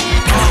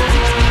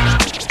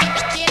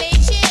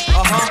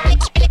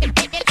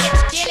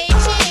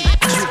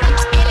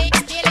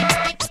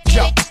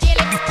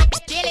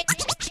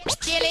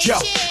 Yo,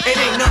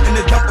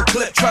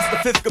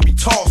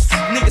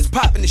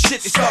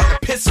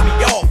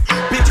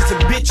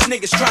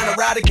 niggas trying to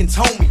ride against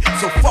homie.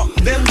 So fuck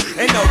them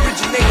and the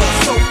originator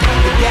of soap.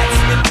 The gas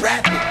spit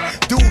rapping,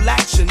 dual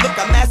action. Look,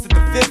 I mastered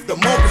the fifth. The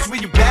moments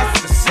where you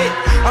bastard to sit.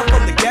 I'm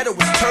from the ghetto,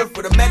 it's turf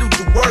for the metal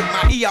to work.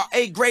 My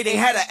ERA grade ain't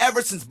had it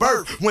ever since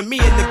birth. When me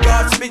and the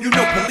guards spin, you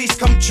know police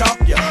come chop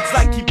ya. It's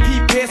like he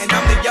P-Pierce and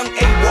I'm the young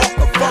A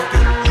Walker. Fuck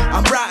it,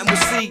 I'm riding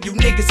with C, you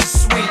niggas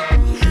is sweet.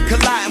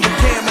 Colliding with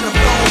Cam and I'm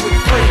going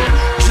with Free.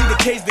 G the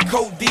K's the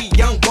Code D,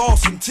 young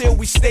boss. Until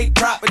we state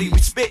property, we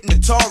spit in the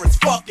Taurus.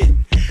 Fuck it,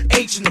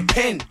 H in the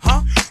pen,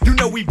 huh? You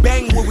know we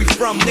bang where we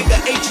from, nigga.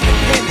 H in the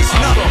pen is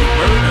nothing.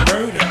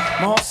 Murder,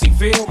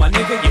 Marcyville, my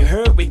nigga, you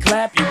heard we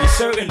clap you, we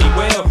certainly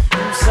will.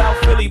 You South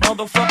Philly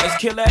motherfuckers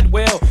kill at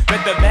will.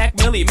 Bet the Mac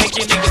Millie make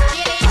your niggas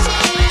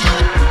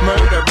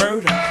murder,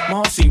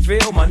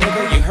 Marcyville, my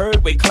nigga, you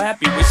heard we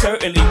clap you, we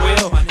certainly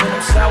will.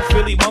 You South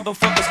Philly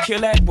motherfuckers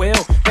kill at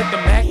will. Bet the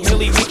Mac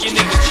Millie make your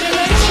niggas chill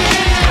and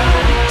chill.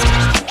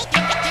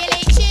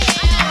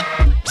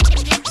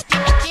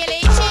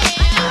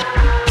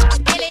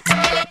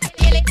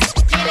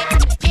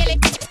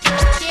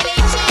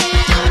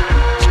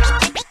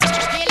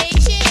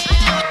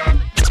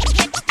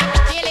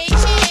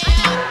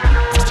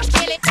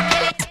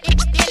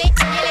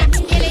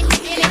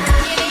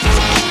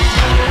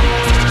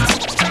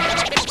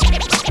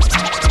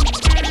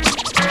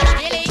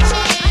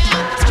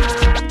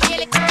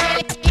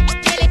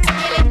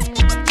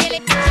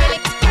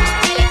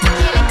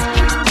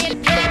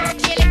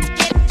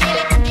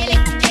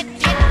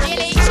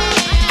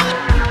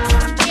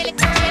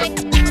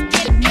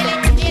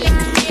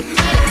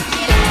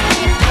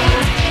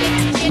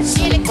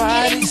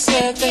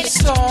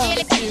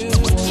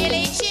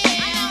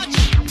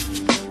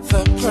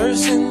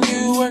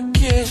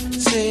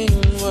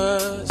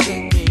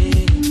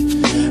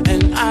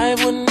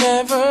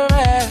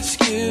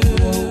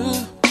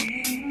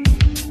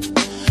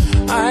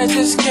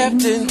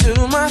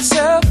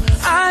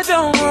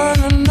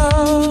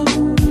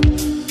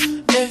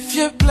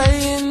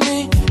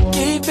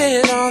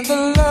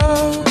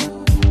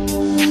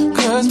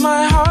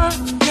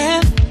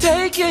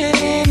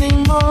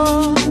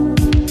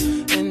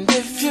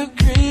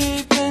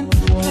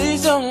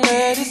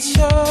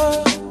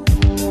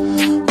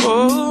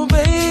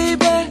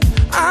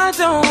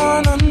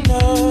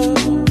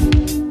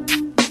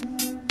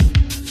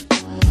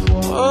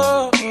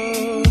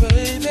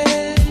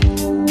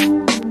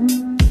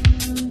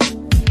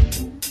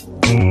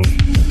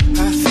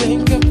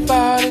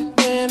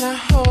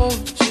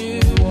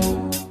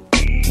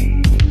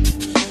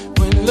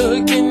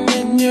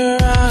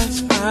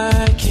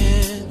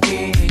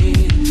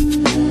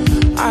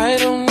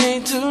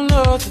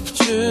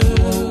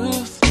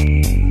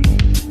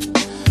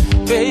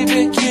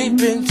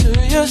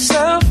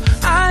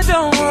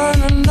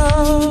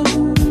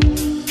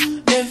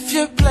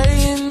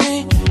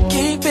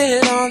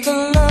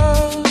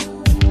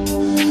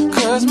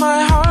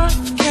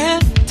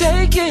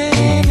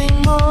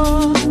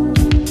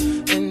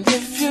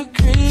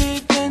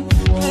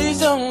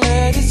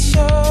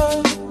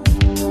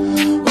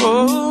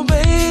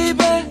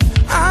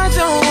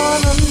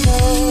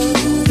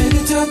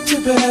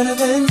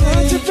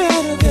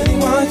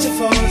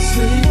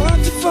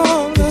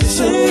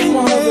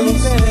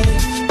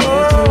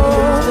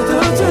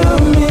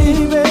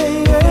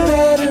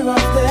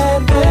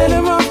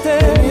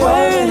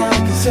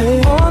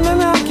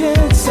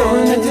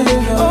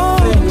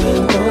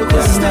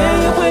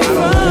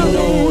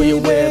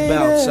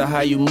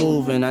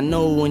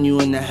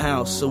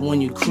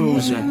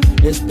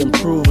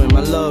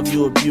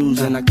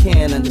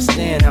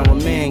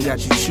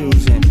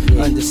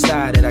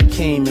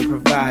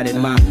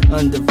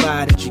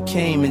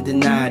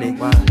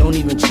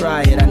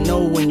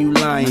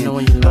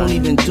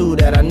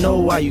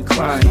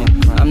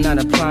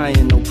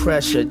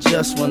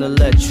 Just wanna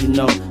let you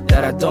know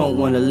that I don't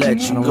wanna let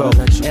you go,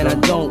 and I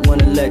don't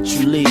wanna let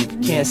you leave.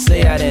 Can't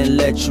say I didn't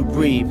let you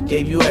breathe.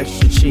 Gave you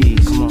extra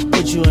cheese,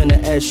 put you in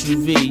an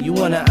SUV. You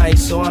wanna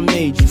ice, so I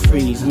made you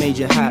freeze. Made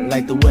you hot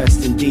like the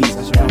West Indies.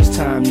 Now it's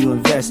time you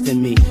invest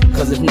in me,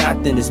 cause if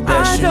not, then it's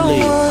best you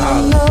leave.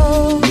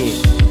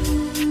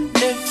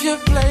 If you're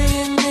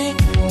playing me,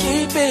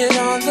 keep it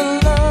on the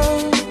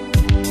low,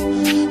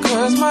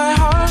 cause my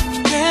heart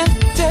can't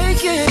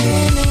take it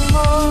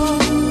anymore.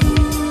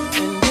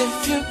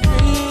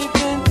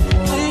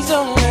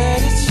 Don't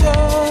let it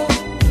show.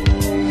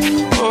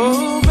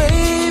 Oh,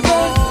 baby,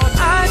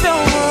 I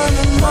don't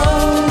wanna know.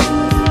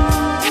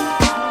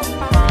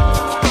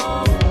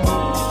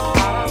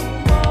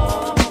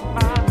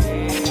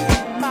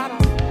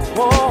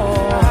 Whoa.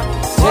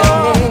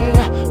 Tell me,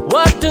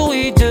 what do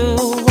we do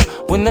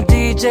when the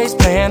DJ's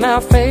playing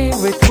our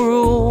favorite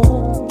groove?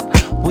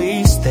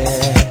 We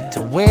stand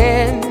to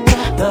win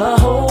the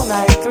whole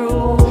night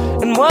through.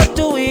 And what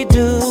do we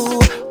do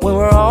when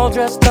we're all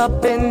dressed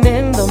up and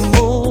in the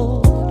mood?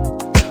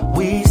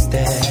 We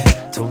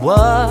stand to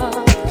what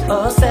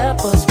a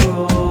stepper's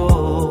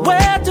groove.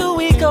 Where do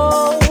we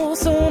go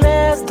soon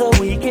as the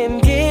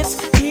weekend gets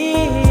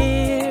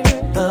here?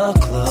 The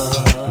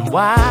club.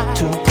 Why?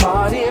 To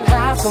party and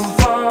have some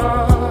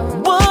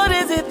fun. What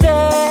is it that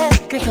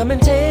Come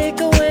and take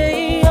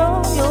away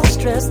all your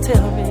stress.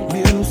 Tell me,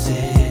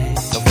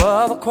 music. No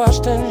other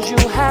questions, you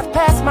have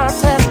passed my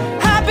test.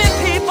 Happy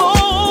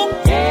people,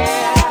 yeah.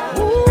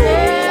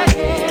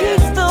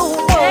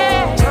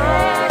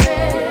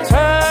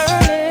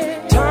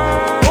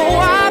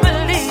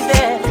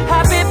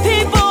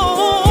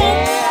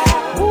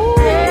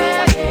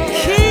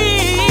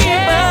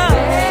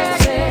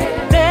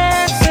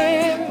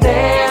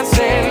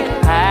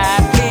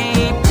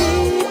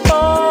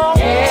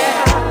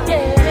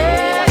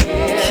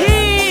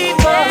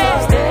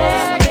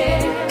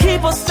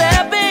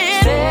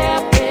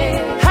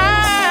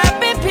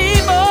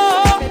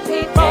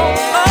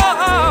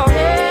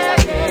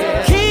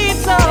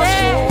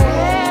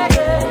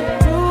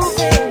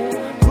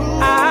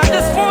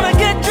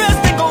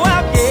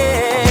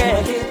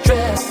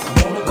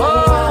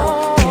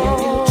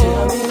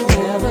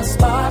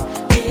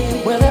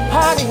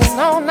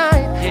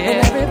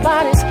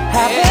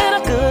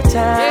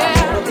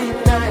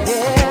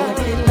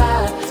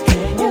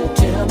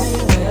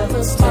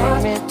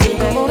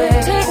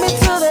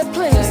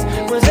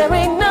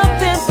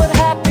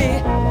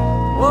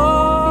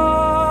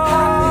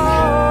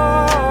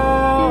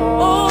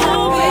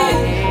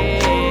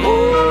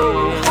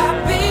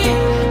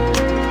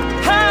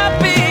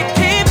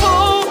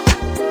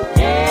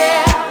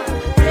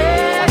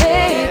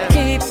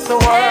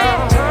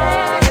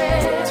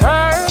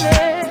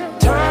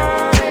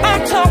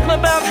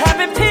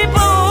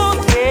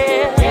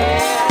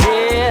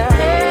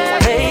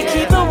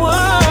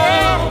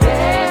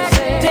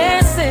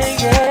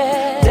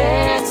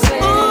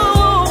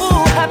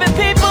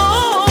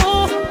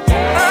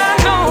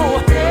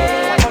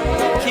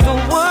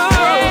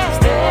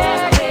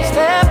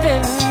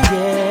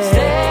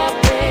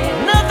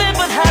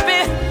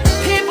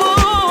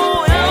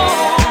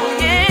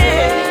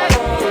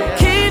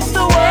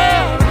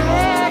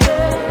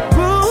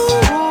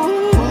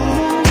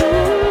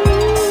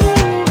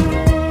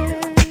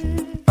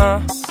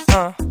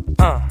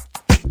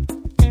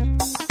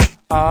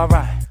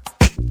 Alright.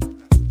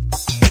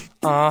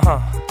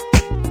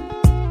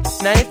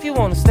 Now if you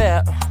wanna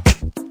step,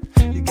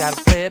 you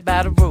gotta play it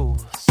by the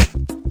rules.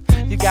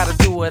 You gotta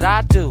do what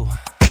I do,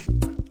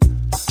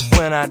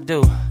 when I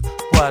do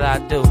what I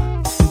do.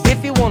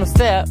 If you wanna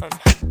step,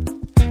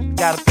 you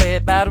gotta play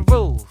it by the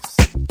rules.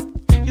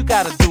 You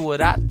gotta do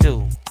what I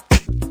do,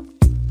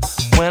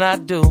 when I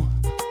do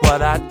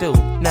what I do.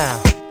 Now,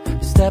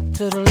 step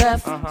to the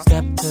left,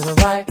 step to the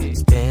right,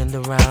 spin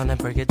around and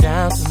break it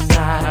down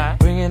tonight.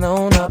 Bring it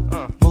on up,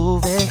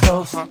 moving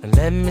close, and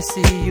let me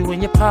see you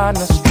and your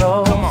partner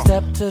stroll.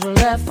 Step to the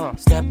left,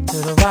 step to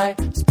the right,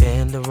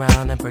 spin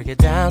around and break it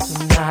down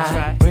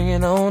tonight. Bring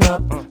it on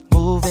up,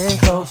 moving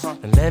close,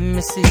 and let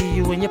me see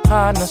you and your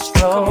partner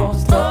stroll.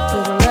 Step to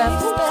the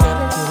left, step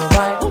to the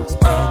right,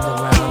 spin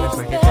around and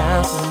break it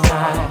down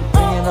tonight.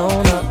 Bring it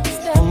on up,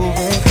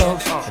 moving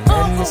close, and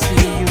let me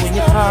see you and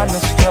your partner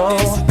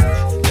stroll.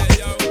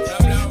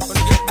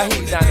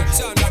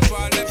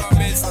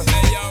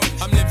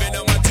 I'm living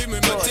on my dream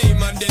with my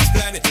team on this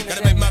planet.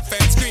 Gotta make my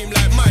fans scream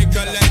like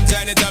Michael and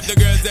Janet. Have the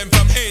girls them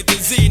from A to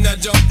Z, now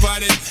jump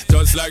on it.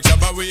 Just like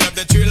Shabba, we have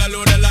the trailer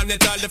loaded on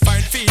it. All the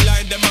fine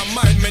feline, them my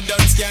mind, me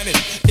done scan it.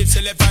 If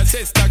she left her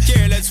sister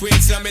careless, we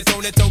slam it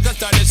on it out. Cause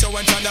start the show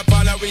and turn the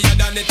parlor, we had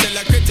done it. Till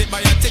I critic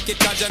buy a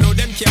ticket, cause you know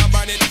them can't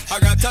ban it. I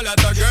got a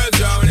lot of girls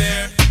round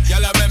here.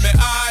 Y'all make me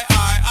I.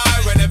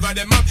 Whenever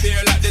them appear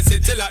like the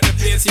city, like the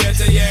place year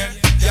to year.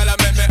 Y'all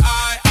make me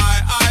I.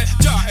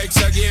 Draw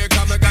extra gear,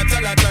 come I got a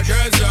lot of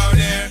girls round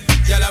here.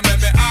 Y'all make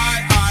me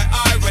I.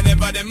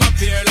 Whenever them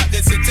appear like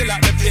the city,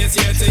 like the place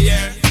year to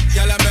year.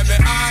 Y'all make me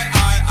I.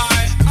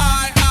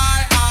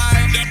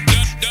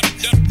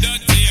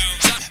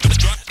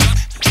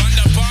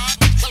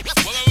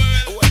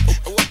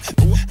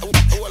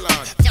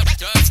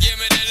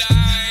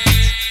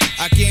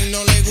 A quien no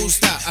le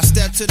gusta, I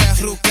step to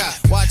that ruca.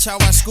 Watch how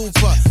I scoop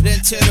up,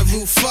 then tear the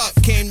roof up.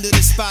 Came to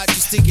the spot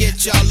just to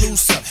get y'all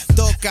looser.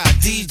 Toca,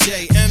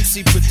 DJ,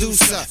 MC,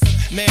 producer.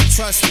 Man,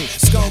 trust me,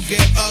 it's gon'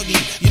 get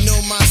ugly. You know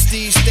my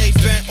Steve stay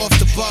bent off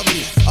the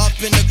bubbly. Up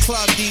in the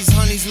club, these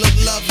honeys look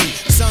lovely.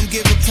 Some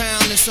give a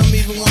pound and some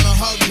even wanna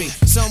hug me.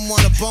 Some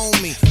wanna bone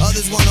me,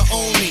 others wanna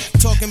own me.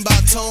 Talking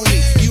about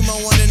Tony, you my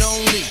one and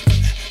only.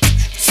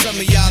 Some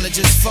of y'all are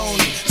just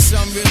phony.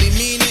 Some really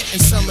mean it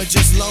and some are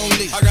just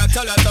lonely. I got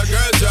a lot of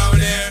girls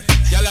round here.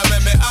 Y'all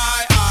make me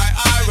I.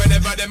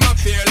 Whenever them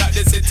appear like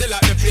the city,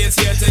 like the place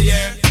year to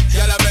year.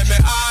 Y'all make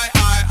me I.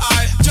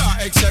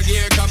 Draw extra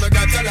gear, come I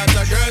got a lot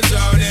of girls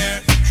round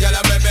here. Y'all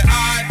make me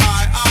I.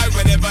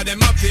 Whenever them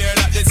appear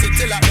like the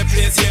city, like the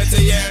place year to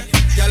year.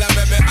 Y'all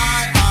make me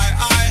I.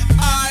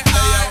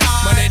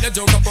 My name no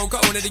joke, poker,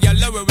 only the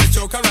gyal where we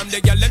choke around the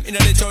gyal them in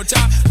the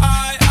chocha.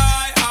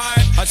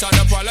 I shot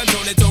up while I'm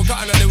Tony Toka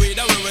and the weed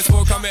that we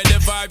smoke, I made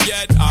the vibe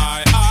yet.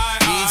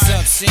 Ease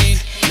up, scene,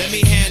 let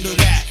me handle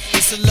that.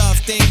 It's a love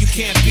thing, you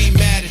can't be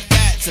mad at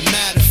that. As a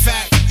matter of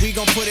fact, we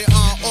gon' put it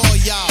on all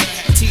y'all.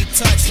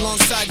 T-Touch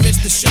alongside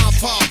Mr. Sean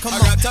Paul, come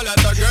on. I got a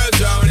lot of girls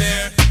round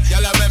here.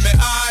 Y'all make me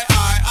I.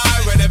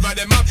 Whenever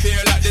them appear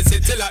like the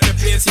city, like the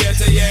place place year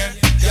to year.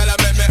 Girl, I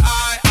make me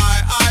I.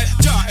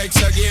 Draw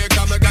extra gear,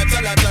 come I got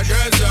a lot of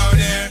girls round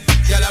here.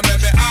 Girl, I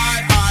make me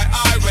I.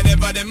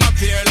 Whenever them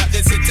appear, like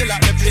the city,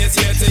 like the place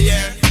year to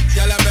year.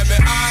 Girl, I make me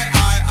I.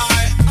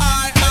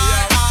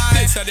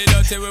 This are the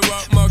dirty we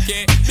walk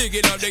monkey.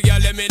 Bigging up the girl,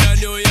 them in a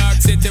New York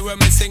City when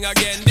me sing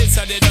again. This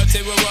are the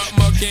dirty we walk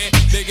monkey.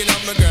 Bigging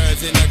up my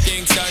girls in a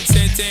Kingston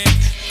City.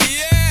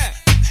 Yeah.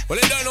 Well,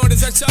 they don't know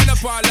this a China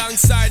part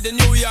alongside the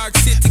New York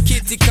City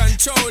Kitty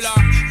Controller.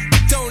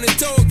 Tony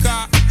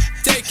Toka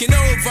taking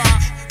over.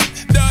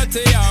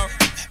 Dirty out.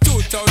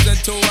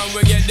 2002 and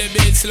we get the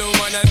beat slow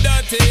man and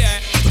dirty, yeah.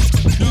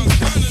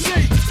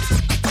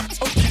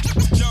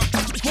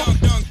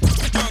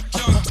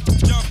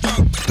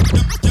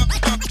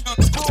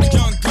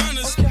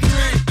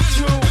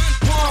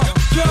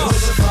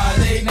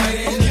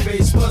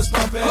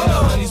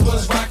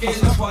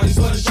 The parties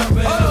was jumping,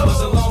 it was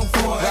a long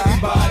for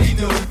everybody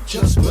knew.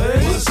 Just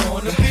was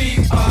on the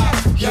beat,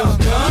 young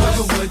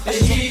guns with the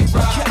heat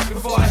rock.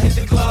 Before I hit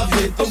the club,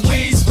 hit the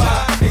weed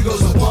spot. It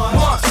goes a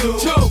 1, 2,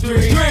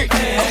 3,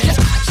 and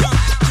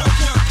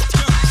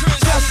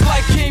just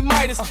like King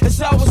Midas,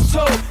 as I was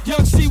told.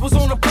 Young C was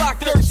on the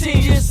block,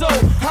 13 years old.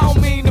 I don't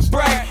mean to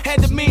brag,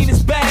 had the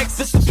meanest bags.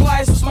 The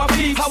supplies was my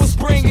beef, I was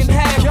bringing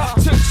half.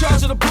 Took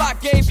charge of the block,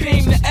 gave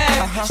him the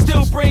ass.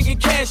 Still bringing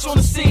cash on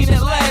the scene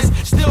at last.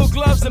 Still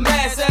gloves and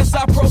masks as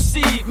I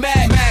proceed.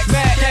 Mad,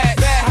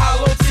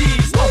 hollow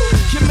tees.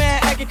 Your man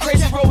acting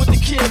crazy, roll with the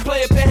kid.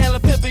 Play a panhandle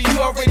pimper, you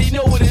already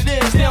know what it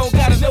is. They don't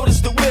gotta notice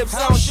the whips,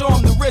 I don't show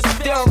them the wrist.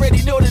 They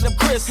already know that I'm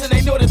Chris, and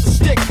they know that the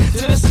stick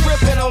to the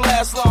script and don't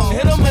last long.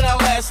 Hit them and I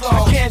last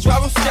long. I can't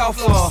drive them scout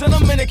for. Send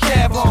them in a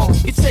cab home.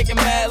 You taking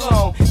mad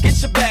long. Get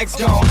your bags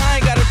gone. I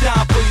ain't got a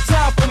dime for you.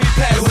 Time for me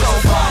pass on. It was a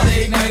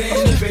Friday night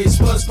and the bass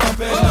was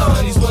pumping. The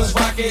honeys was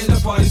rocking, the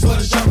parties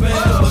was jumping.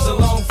 It was a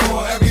long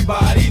for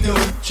everybody knew.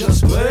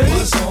 Just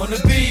was on the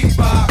beat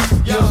box.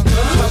 Young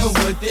guns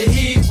with the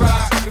heat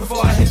rock.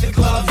 Before I hit the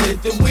club,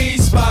 hit the weed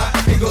spot.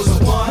 It goes a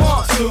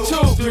 1, 2,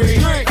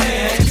 3,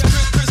 and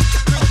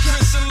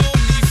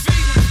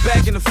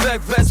back in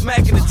effect, vest,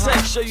 Mac in the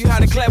tech. Show you how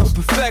to clap with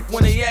perfect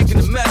when they act in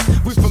the mess.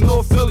 We from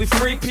North Philly,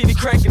 free, PD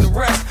cranking the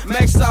rest.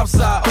 Max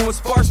Southside, Owen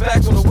Sparks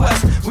back on the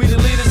west. We the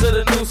leaders of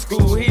the new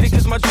school. Heated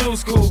cause my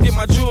jewels cool. Get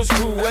my jewels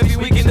cool. Every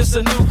weekend it's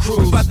a new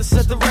crew. About to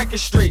set the record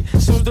straight.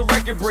 Soon as the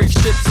record breaks,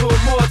 ship two or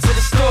more to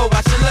the store.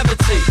 Watch it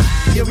levitate.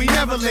 Yeah, we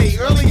never late.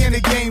 Early in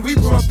the game, we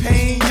brought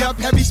pain. Yup,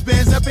 heavy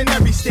spins up in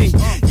every state.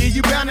 Yeah,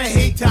 you bound to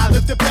hate. Ty,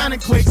 lift a pound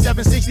and quick.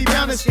 760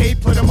 bound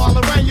escape. Put them all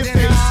around your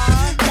face.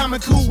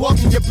 Common cool, walk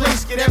in your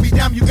place. Get every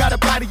dime you got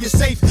up out of your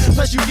safe.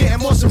 Plus, you getting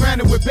more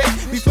surrounded with bait.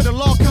 Before the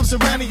law comes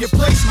around in your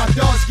place, my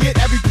dogs get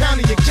every pound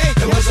of your cake.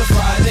 It was a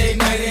Friday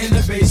night and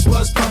the bass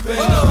was pumping.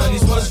 The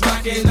honeys was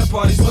rocking, the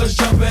parties was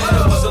jumping.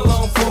 It was a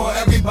long for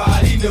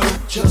everybody knew.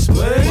 Just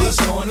was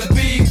on the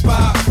beat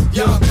pop.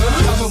 Young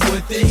guns coming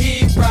with the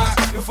heat rock.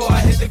 Before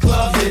I hit the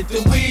club, hit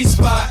the weed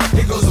spot.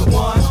 It goes a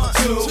 1,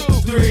 2,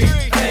 3,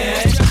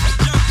 and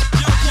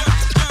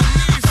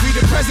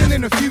present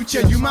and the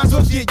future, you might as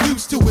well get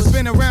used to it. It's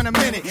been around a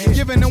minute,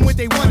 giving them what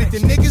they wanted. The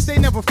niggas, they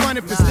never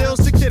fronted, but still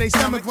sick to their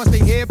stomach once they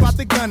hear about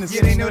the gunners.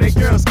 Yeah, they know their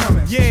girls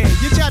coming. Yeah,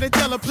 you try to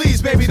tell her,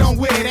 please, baby, don't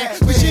wear that.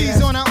 But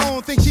she's on her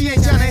own, think she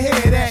ain't trying to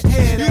hear that.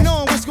 You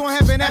know what's gonna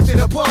happen after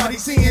the party.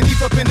 Seeing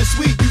Leaf up in the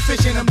suite, you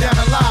fishing them down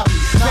the lobby.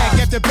 Back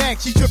after back,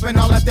 she tripping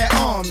all at that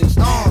army.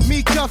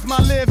 Me cuff my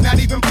live, not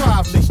even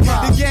probably.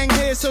 The gang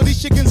here, so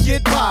these chickens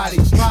get body.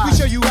 We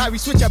show you how we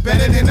switch up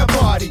better than a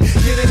party.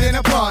 Get it in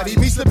a party,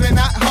 me slipping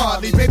not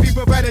hardly. Baby,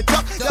 but better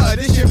tuck, the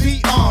addition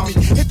be army.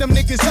 Hit them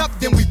niggas up,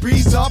 then we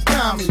breeze off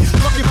comedy.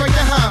 Fucking right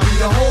behind me,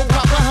 the whole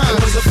pop behind me.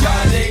 It was a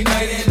Friday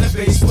night and the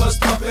bass was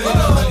pumping. The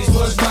honeys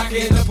was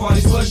rocking, the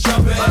parties was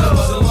jumping. It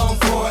was a long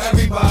for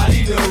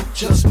everybody knew.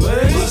 Just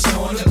was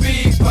on the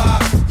beat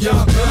pop.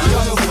 Young guns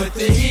coming with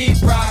the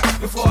heat rock.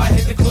 Before I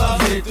hit the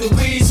club, hit the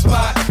weed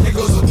spot. It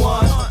goes a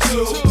 1,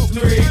 2,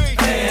 3,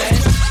 and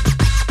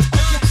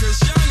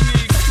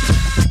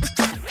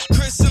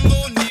Chris and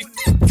Lil Neef.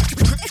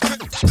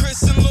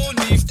 Chris and Lil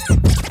Neef.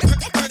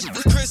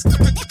 Chris and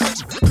Lil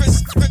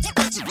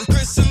Neef.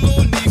 Chris and Lil Neef. Chris and Lil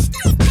Neef.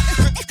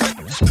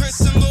 Chris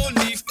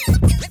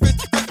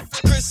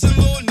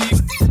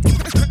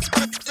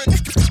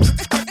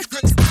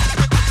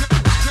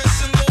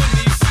and Lil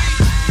Neef.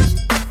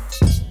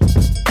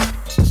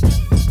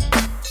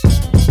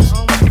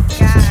 Oh my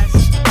gosh.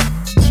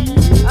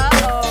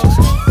 Uh-oh.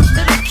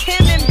 Little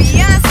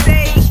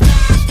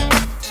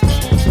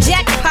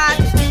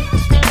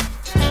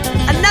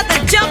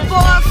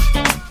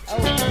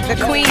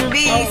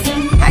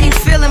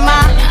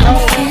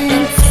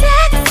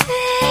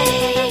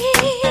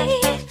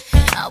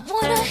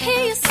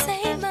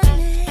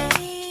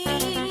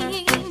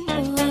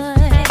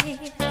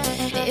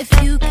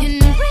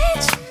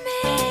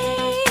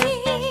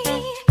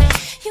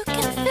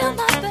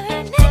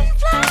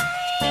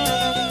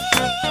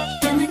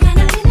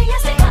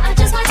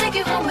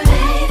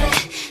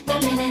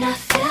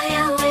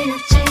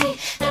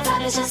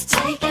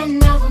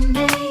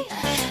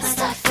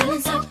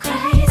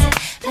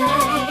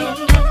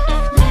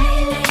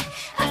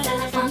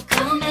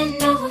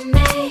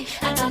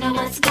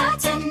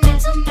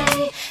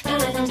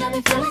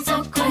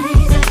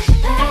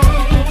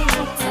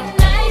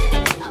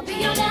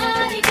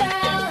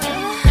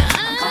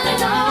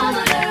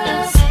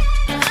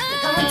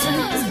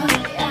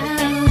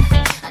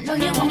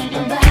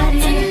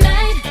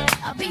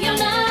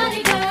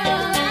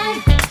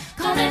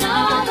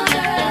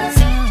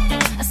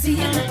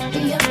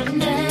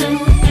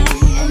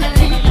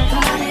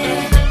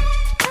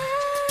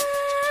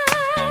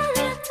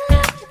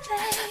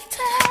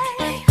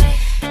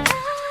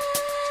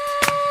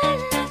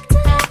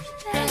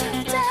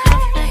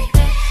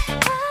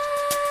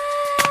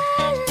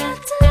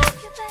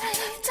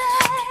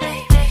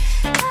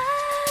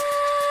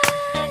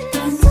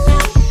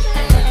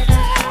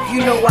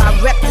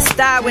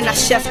when I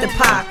chef the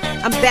pie.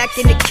 I'm back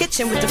in the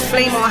kitchen with the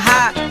flame on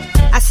high.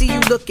 I see you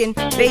looking,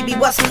 baby,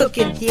 what's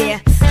cooking? Yeah,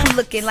 I'm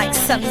looking like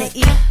something to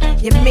eat.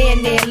 Your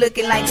man there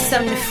looking like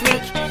something to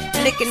freak.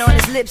 Licking on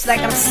his lips like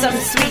I'm something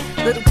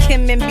sweet. Little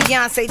Kim and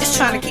Beyonce just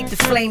trying to keep the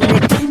flame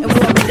lit and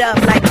warm it up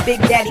like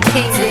Big Daddy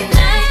King did.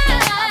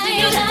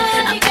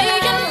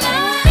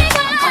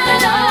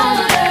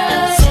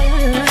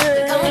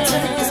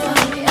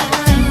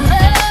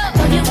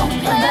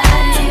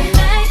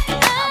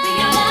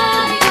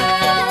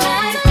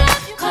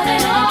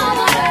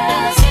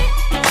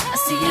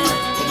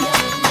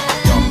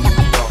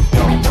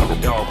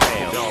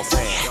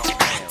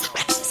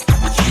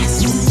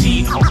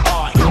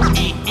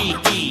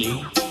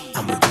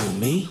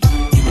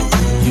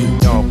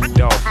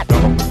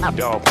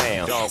 Dog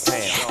pound.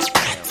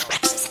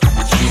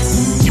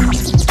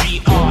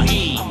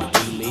 B-R-E.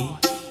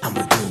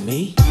 I'ma do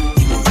me.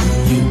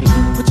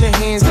 Put your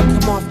hands up,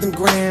 come off them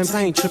grams.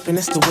 I ain't tripping,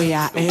 that's the way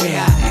I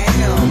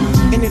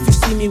am. And if you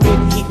see me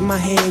with heat in my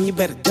hand, you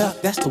better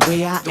duck, that's the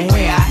way I am.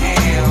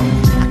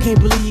 I can't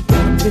believe you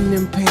got up in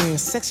them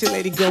pants. Sexy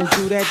lady gon'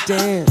 do that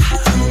dance.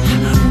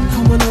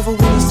 Come on over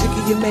when you're sick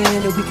of your man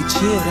and we can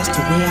chill, that's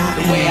the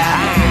way I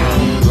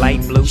am.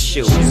 Light blue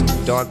shoes,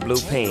 dark blue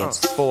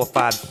pants, 4 or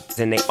 5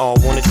 and they all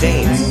wanna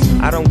dance.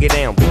 I don't get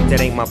down, but that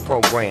ain't my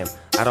program.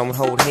 I don't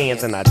hold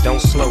hands and I don't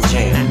slow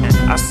jam.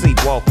 I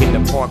sleepwalk in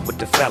the park with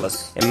the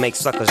fellas and make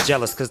suckers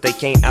jealous cause they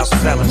can't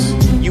outsell us.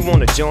 You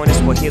wanna join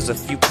us? Well here's a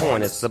few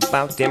pointers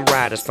about them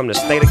riders from the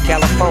state of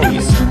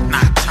California.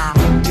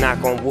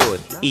 Knock on wood,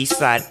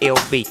 Eastside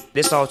LB,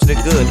 this all to the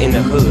good in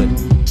the hood.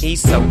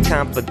 He's so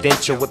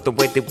confidential with the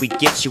way that we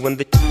get you and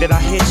the that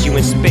I hit you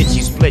and split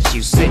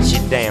you, sit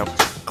you down.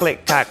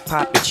 Click, cock,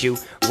 pop at you,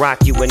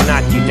 rock you and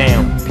knock you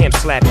down. Pimp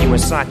slap you and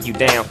sock you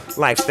down.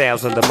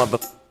 Lifestyles of the mother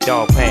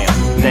dog pound.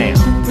 Now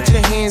put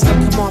your hands up,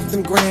 come off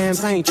them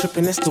grams. I ain't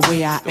tripping, that's the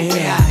way I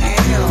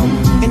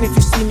am. And if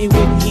you see me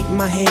with heat in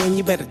my hand,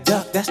 you better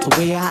duck, that's the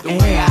way I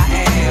am.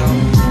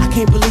 I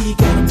can't believe you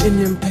got up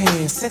in them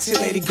pants. Sexy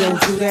lady gon'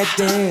 do that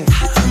dance.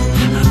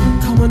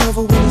 Come on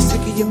over when you're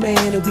sick of your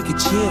man and we can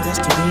chill, that's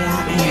the way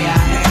I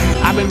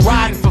am. I've been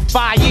riding for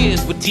 5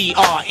 years with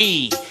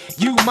DRE.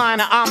 You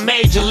minor, I'm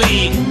major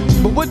league.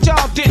 But what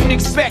y'all didn't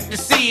expect to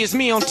see is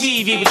me on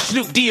TV with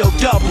Snoop D-O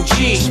double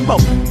G.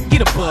 Smoke,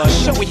 get a buzz,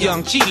 show a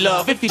young G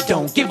love. If you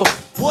don't give a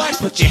what,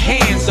 put your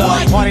hands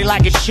up. Party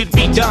like it should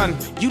be done.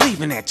 You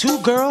leaving that too,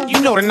 girl?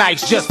 You know the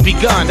night's just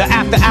begun. The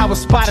after hour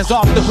spot is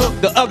off the hook.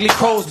 The ugly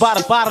crows by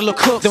the bottle of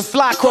cook. Them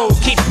fly crows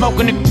keep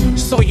smoking it.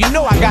 So you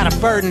know I got a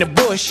bird in the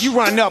bush. You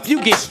run up, you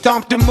get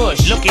stomped and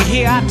mush. Look at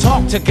here, I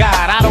talk to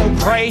God, I don't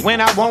pray. When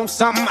I want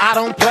something, I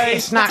don't play.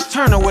 It's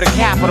nocturnal with a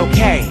capital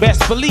K.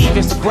 Best believe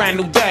it's a brand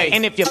new day.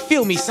 And if you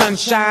feel me,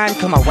 sunshine,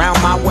 come around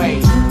my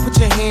way. Put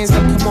your hands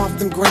up, come off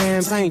them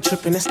grams. I ain't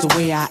tripping, that's the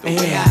way I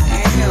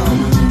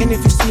am. And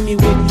if you see me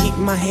with heat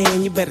in my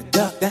hand, you better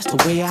duck, that's the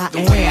way I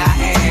am.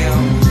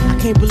 I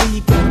can't believe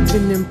you got up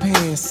in them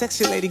pants.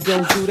 Sexy lady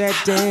gon' do that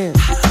dance.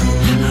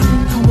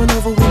 Come on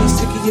over when you're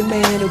sick of your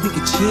man and we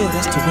can chill,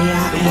 that's the way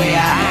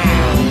I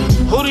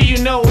am. Who do you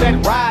know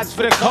that rides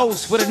for the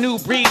coast with a new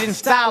breed and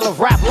style of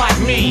rap like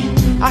me?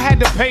 I had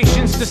the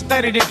patience to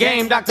study the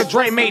game. Dr.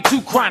 Dre made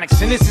 2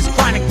 chronics, and this is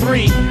chronic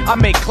 3. I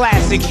make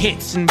classic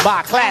hits and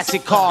buy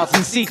classic cars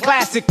and see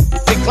classic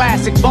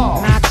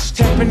balls. I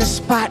step in the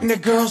spot and the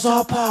girls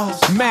all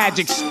pause.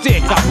 Magic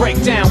stick, I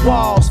break down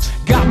walls.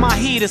 Got my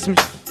heater, some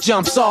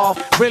jumps off.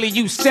 Really,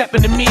 you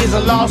stepping to me is a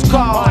lost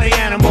cause. Party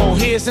animal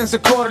here since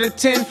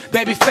 9:45.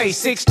 Baby face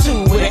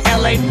 6'2" with an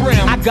LA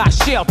brim. I got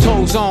shell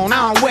toes on,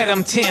 I don't wear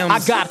them Timbs. I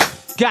got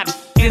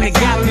in the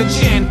gallon of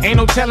gin. Ain't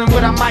no telling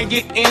what I might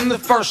get in the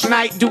first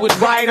night. Do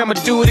it right, I'ma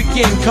do it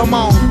again. Come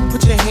on,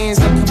 put your hands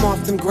up, come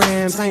off them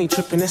grams. I ain't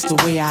tripping, that's the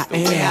way I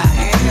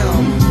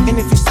am. And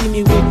if you see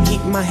me with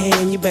heat in my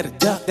hand, you better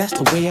duck, that's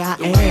the way I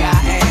am.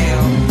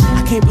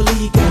 I can't believe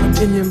you got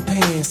up in them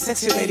pants.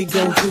 Sexy lady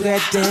gon' do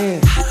that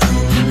dance.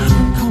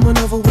 Come on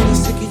over when you're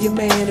sick of your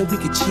man and we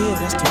can chill,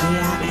 that's the way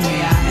I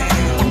am.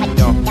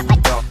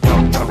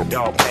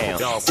 dog pound.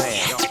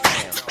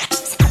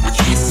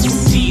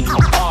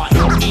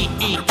 D-R-E-E-E.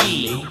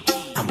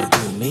 I'ma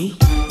do me.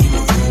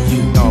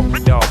 You dog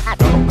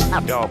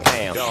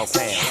pound.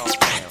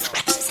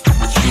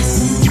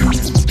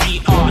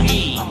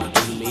 D-R-E. I'ma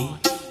do me.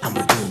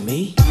 I'ma do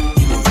me.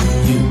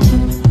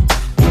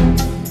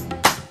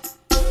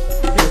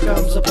 Here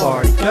comes a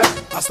party cut.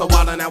 I start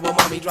wildin' out with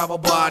mommy, drive a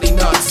body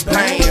nuts.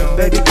 Bam.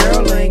 Baby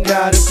girl ain't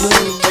got a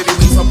clue. Baby,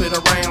 we jumping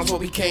around what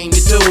we came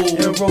to do.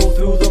 And roll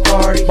through the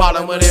party.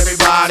 Ballin' with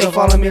everybody. So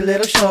follow me,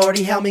 little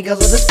shorty. Help me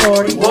guzzle this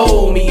 40.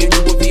 Whoa, me and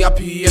you with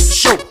VIP at the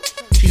show.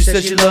 She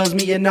said she loves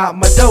me and not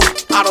my dope.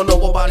 I don't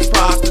know about these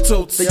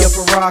prostitutes. So you're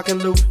for rock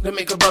and loop. They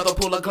make a brother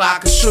pull a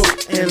Glock and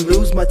shoot. And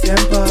lose my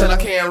temper. Till I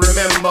can't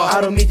remember.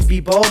 I don't mean to be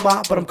bold,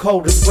 ma, but I'm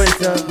cold as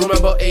winter.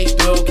 Remember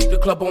H-Dub, keep the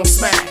club on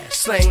smash.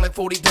 Slang like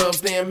 40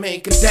 dubs, then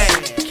make a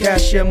dash.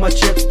 Cash in my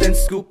chips, then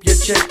scoop your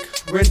chick.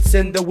 Rinse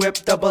in the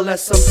whip, double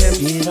S some pimps.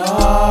 Get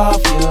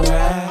off your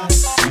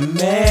ass and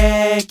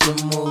make your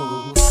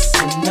move.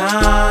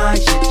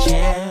 Tonight's your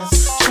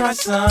chance. try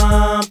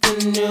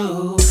something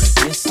new.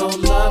 It's so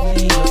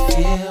lovely to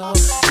feel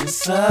in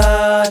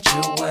such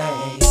a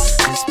way.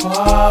 This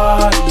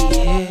party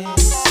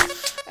is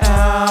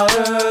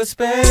outer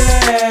space.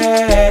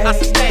 I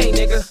sustain,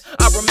 nigga.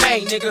 I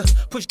remain, nigga.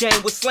 Push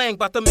game with slang,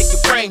 bout to make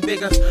your brain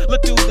bigger.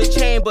 Look through the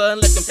chamber and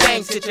let them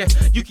things hit ya.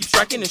 You keep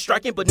striking and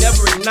striking, but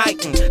never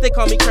igniting. They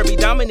call me Kirby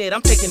Dominant,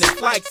 I'm taking them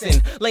flights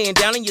in. Laying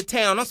down in your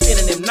town, I'm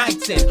spending them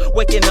nights in.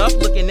 Waking up,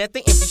 looking at the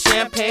empty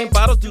champagne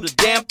bottles. Do the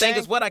damn thing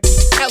is what I keep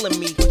telling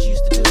me. What you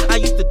used to do? I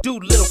used to do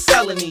little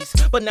felonies,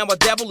 but now I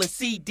dabble in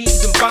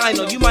CDs and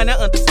vinyl. You might not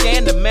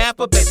understand the math,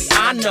 but baby,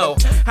 I know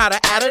how to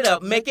add it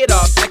up, make it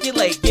all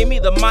calculate. Give me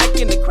the mic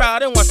in the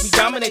crowd and watch me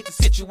dominate the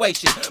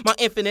situation. My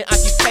infinite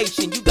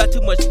occupation, you got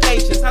too much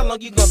patience. How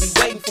long you gonna be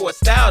waiting for a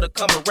style to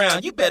come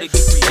around? You better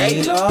get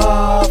creative. Get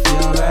off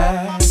your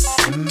ass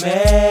and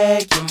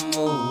make your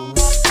move.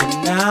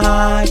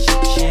 Tonight's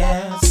your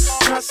chance.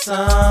 Try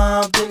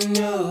something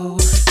new.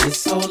 It's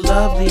so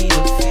lovely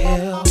to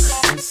feel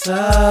in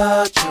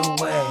such a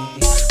way.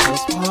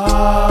 This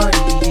party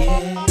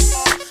is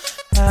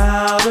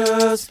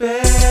outer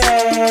space.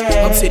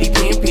 I'm city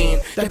pimpin',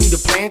 that be the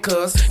plan,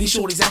 cuz these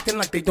shorties acting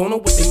like they don't know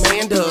what they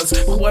man does.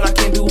 But what I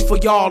can do for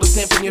y'all is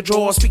stamp in your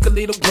drawers. Speak a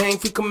little game,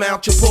 freak 'em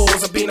out your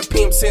pores. I've been a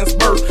pimp since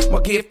birth,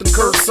 my gift and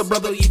curse. A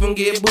brother even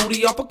get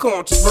booty off a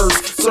conscious verse.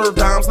 Serve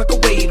dimes like a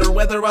waiter,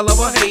 whether I love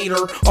or hate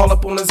her. All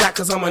up on his act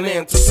cause I'm an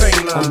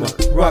entertainer. I'ma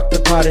rock the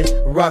party,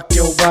 rock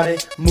your body.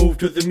 Move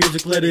to the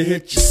music, let it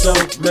hit your soul.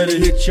 Let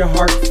it hit your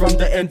heart from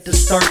the end to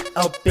start.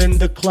 Up in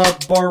the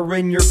club, bar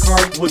in your car.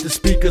 With the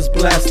speakers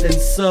blasting,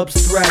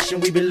 subs thrashing.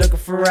 We be looking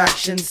for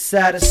action,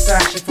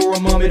 satisfaction. For a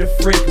moment to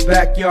freak,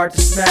 backyard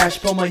to smash.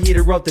 Pull my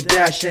heater up the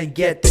dash and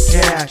get the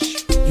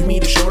cash. You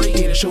meet a shorty,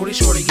 yeah, the shorty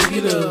give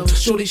you love.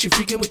 Shorty, she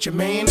freaking with your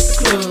man at the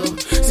club.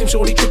 Seem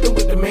shorty tripping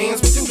with the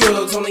mans with them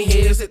drugs. Only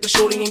hears that the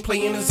shorty ain't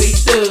playing his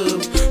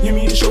H-dub. You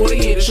meet a shorty,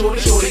 yeah, the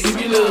shorty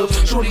give you love.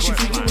 Shorty, she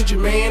freaking with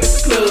your man at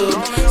the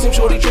club. Seem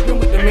shorty tripping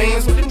with the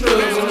mans with them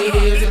drugs. Only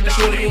hears that the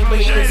shorty ain't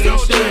playing his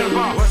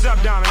H-dub. What's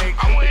up, Dominic?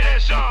 I want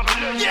that song for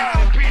Lil Jon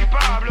and Petey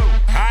Pablo.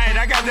 Alright,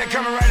 I got that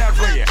coming right up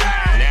for you.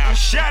 Now,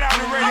 shout out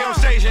the radio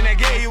station that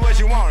gave you what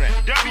you wanted.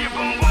 W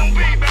Boom Boom B,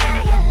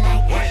 baby.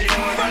 What you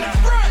doing from the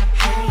front?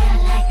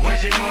 What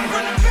you doing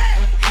from the back?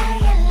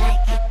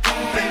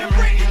 Baby,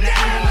 break it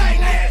down like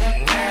that.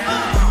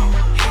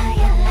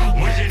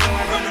 What you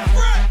doing from the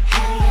front?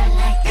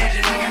 What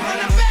you doing from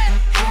the back?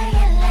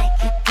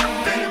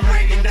 Baby,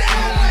 break it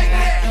down like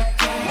that.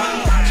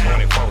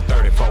 24,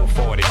 34,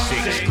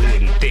 46,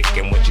 good and thick,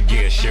 and what you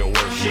get, she'll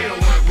work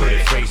with.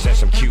 Pretty face and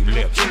some cute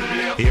lips,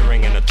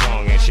 earring in the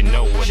tongue, and she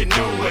know what to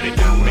do.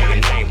 Make a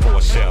name for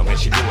herself, and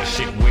she do her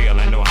shit well.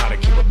 I know how to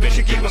keep a bitch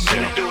and keep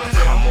herself.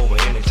 Come over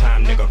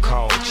anytime, nigga,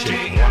 call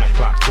chick. 1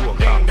 o'clock, 2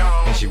 o'clock,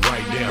 and she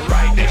right there.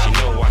 And she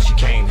know why she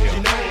came here,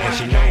 and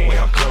she know where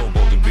her clothes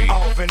supposed to be.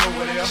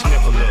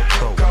 Sniff a little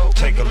coke,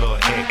 take a little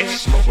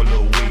X, smoke a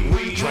little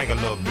weed, drink a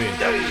little bit.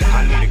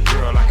 I need a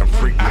girl I can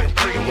freak with,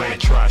 the way to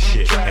try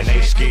shit, and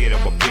ain't scared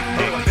of a big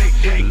dick.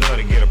 Love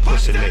to get a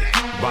pussy lit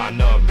by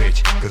another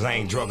bitch, cause I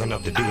ain't drunk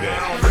enough to do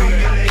that.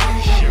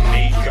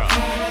 Shamika,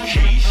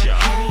 Keisha,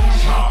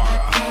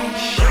 Tara,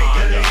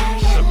 Shonda,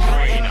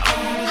 Sabrina,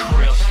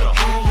 Crystal,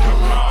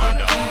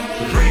 Duranda,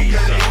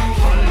 Lisa,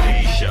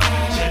 Felicia,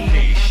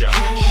 Tanisha,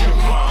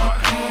 Siobhan,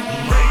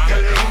 Monica,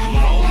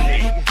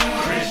 Monique,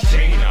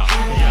 Christina,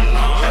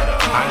 Yolanda.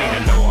 I need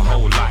to know a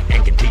whole lot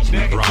and can teach me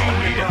wrong.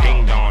 Need a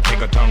ding dong, take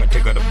her tongue and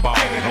take her the ball.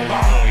 Hold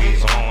on,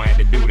 easy on, had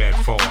to do that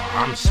for.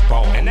 I'm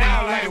spoiled. And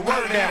now I like to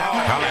work that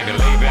hard. I like to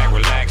lay back,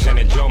 relax, and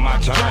enjoy my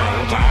turn.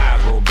 With my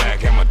eyes roll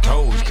back and my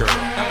toes curl.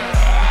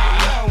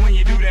 When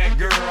you do that,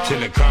 girl.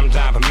 Till it comes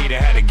time for me to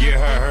have to give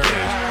her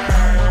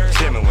hers.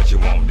 Tell me what you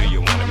want. Do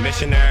you want a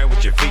missionary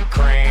with your feet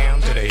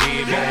crammed to the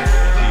headband?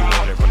 Do you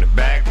want it from the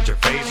back with your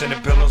face in the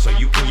pillow so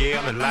you can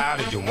yell as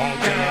loud as you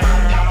want to?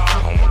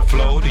 On the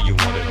floor, do you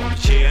want it on the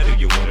chair? Do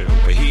you want it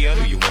over here?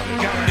 Do you want it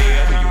over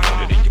there? Do you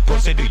want it in your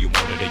pussy? Do you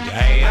want it in your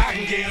ass?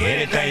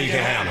 Anything you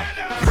can handle.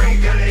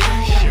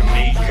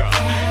 Shamika,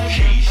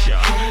 Keisha,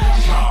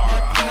 Tara,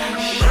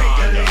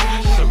 Shonda,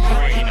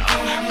 Sabrina,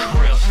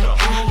 Crystal,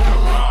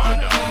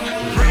 Duranda,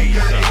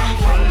 Lisa,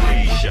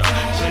 Felicia,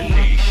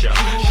 Tanisha,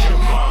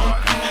 Siobhan,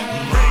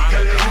 Monica,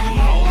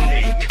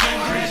 Monique,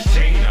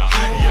 Christina,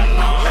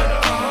 Yolanda.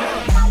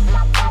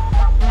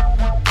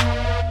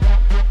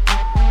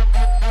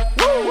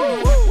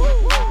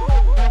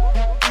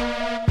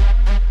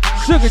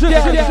 Sugar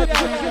Daddy,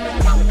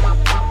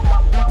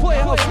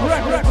 Playhouse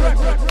Records,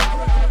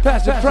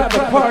 Pastor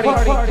Private Party,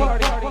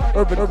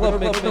 Urban Club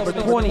Mix number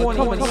 20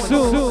 coming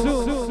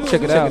soon.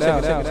 Check it out.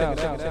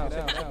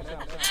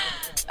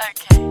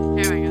 Okay,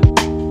 here we go.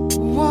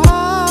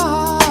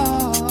 Whoa,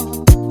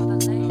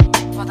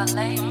 for the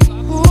lady.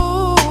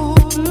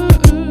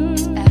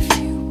 F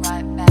you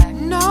right back.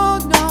 No.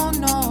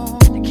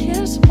 The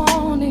Kiss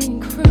Morning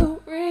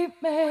Crew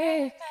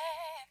remix.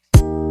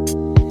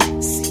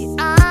 See,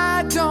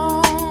 I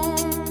don't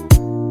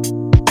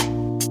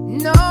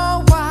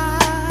know why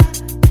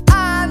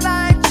I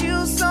liked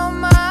you so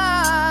much.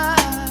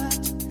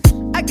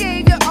 I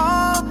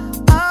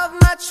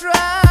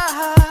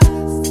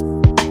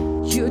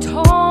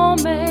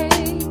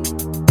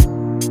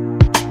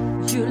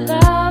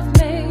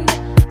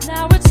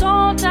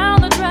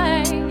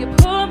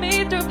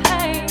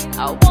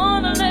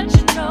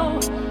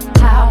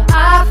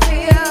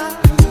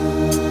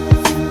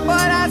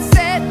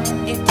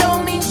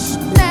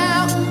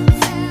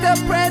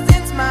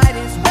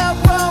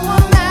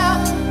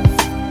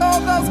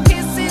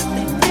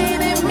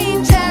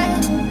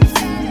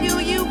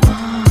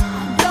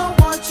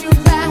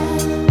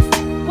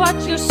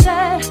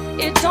said,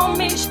 it don't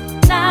mean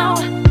now.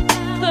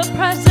 The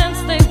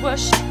presents they were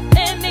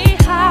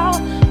anyhow.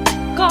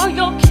 All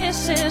your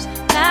kisses,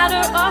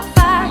 matter of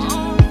fact.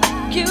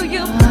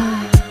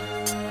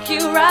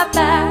 You right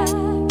back.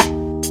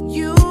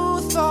 You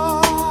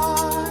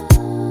thought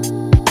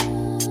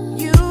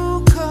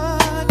you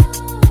could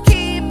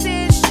keep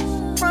this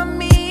from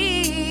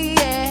me,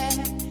 yeah.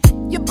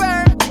 You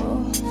burned,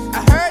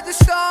 I heard the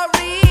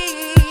story.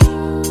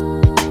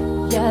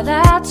 Yeah,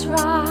 that's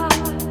right.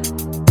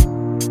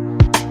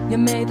 You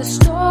made the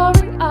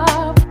story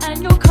up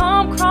and you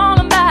come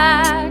crawling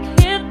back.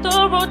 Hit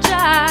the road,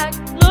 Jack.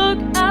 Look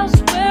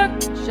elsewhere,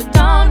 'cause you're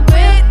done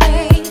with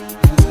me.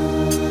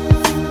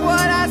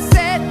 What I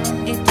said,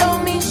 it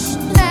don't mean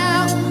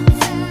now.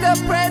 The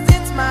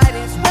presents might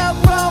as well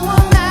throw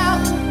them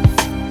out.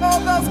 All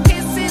those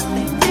kisses,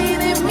 they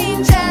didn't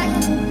mean jack.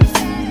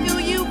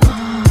 You,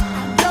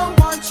 I don't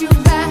want you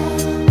back.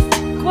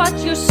 What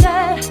you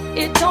said,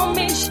 it don't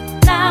mean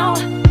now.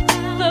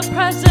 The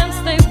presents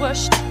they were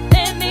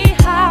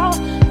anyhow.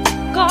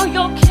 All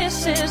your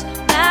kisses,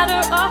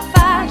 matter of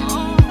fact.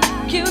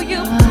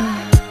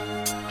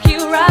 You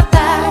right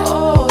back.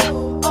 Oh,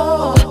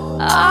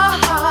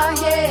 ah,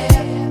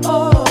 yeah.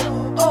 Oh,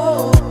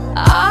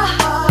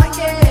 ah,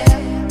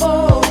 yeah.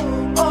 Oh,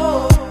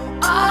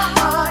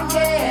 ah,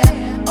 yeah.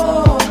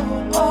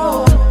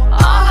 Oh,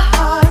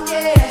 ah,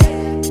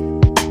 yeah.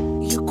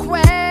 Your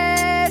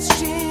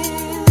question,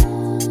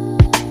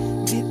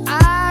 did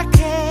I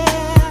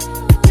care?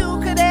 You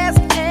could ask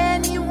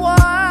anyone.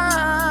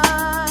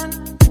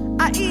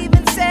 I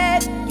even said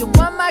you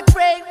were my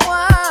great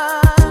one.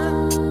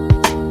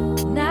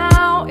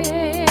 Now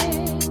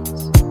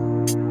it's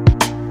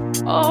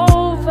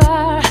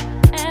over,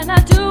 and I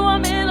do,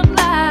 I'm in a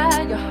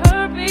blind. You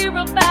hurt me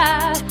real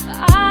bad.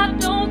 I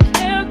don't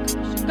care, 'cause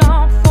you're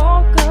gone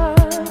for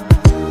good.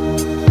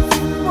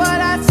 What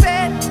I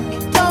said,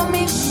 it don't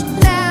mean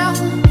now.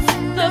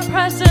 The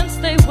presents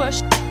they were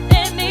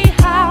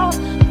anyhow.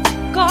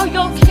 All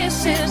your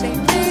kisses, they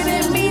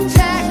didn't mean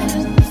jack.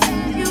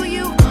 You,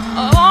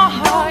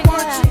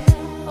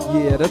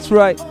 Yeah, that's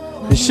right.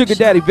 The Sugar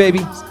Daddy,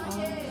 baby.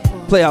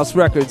 Playhouse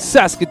Records,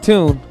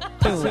 Saskatoon.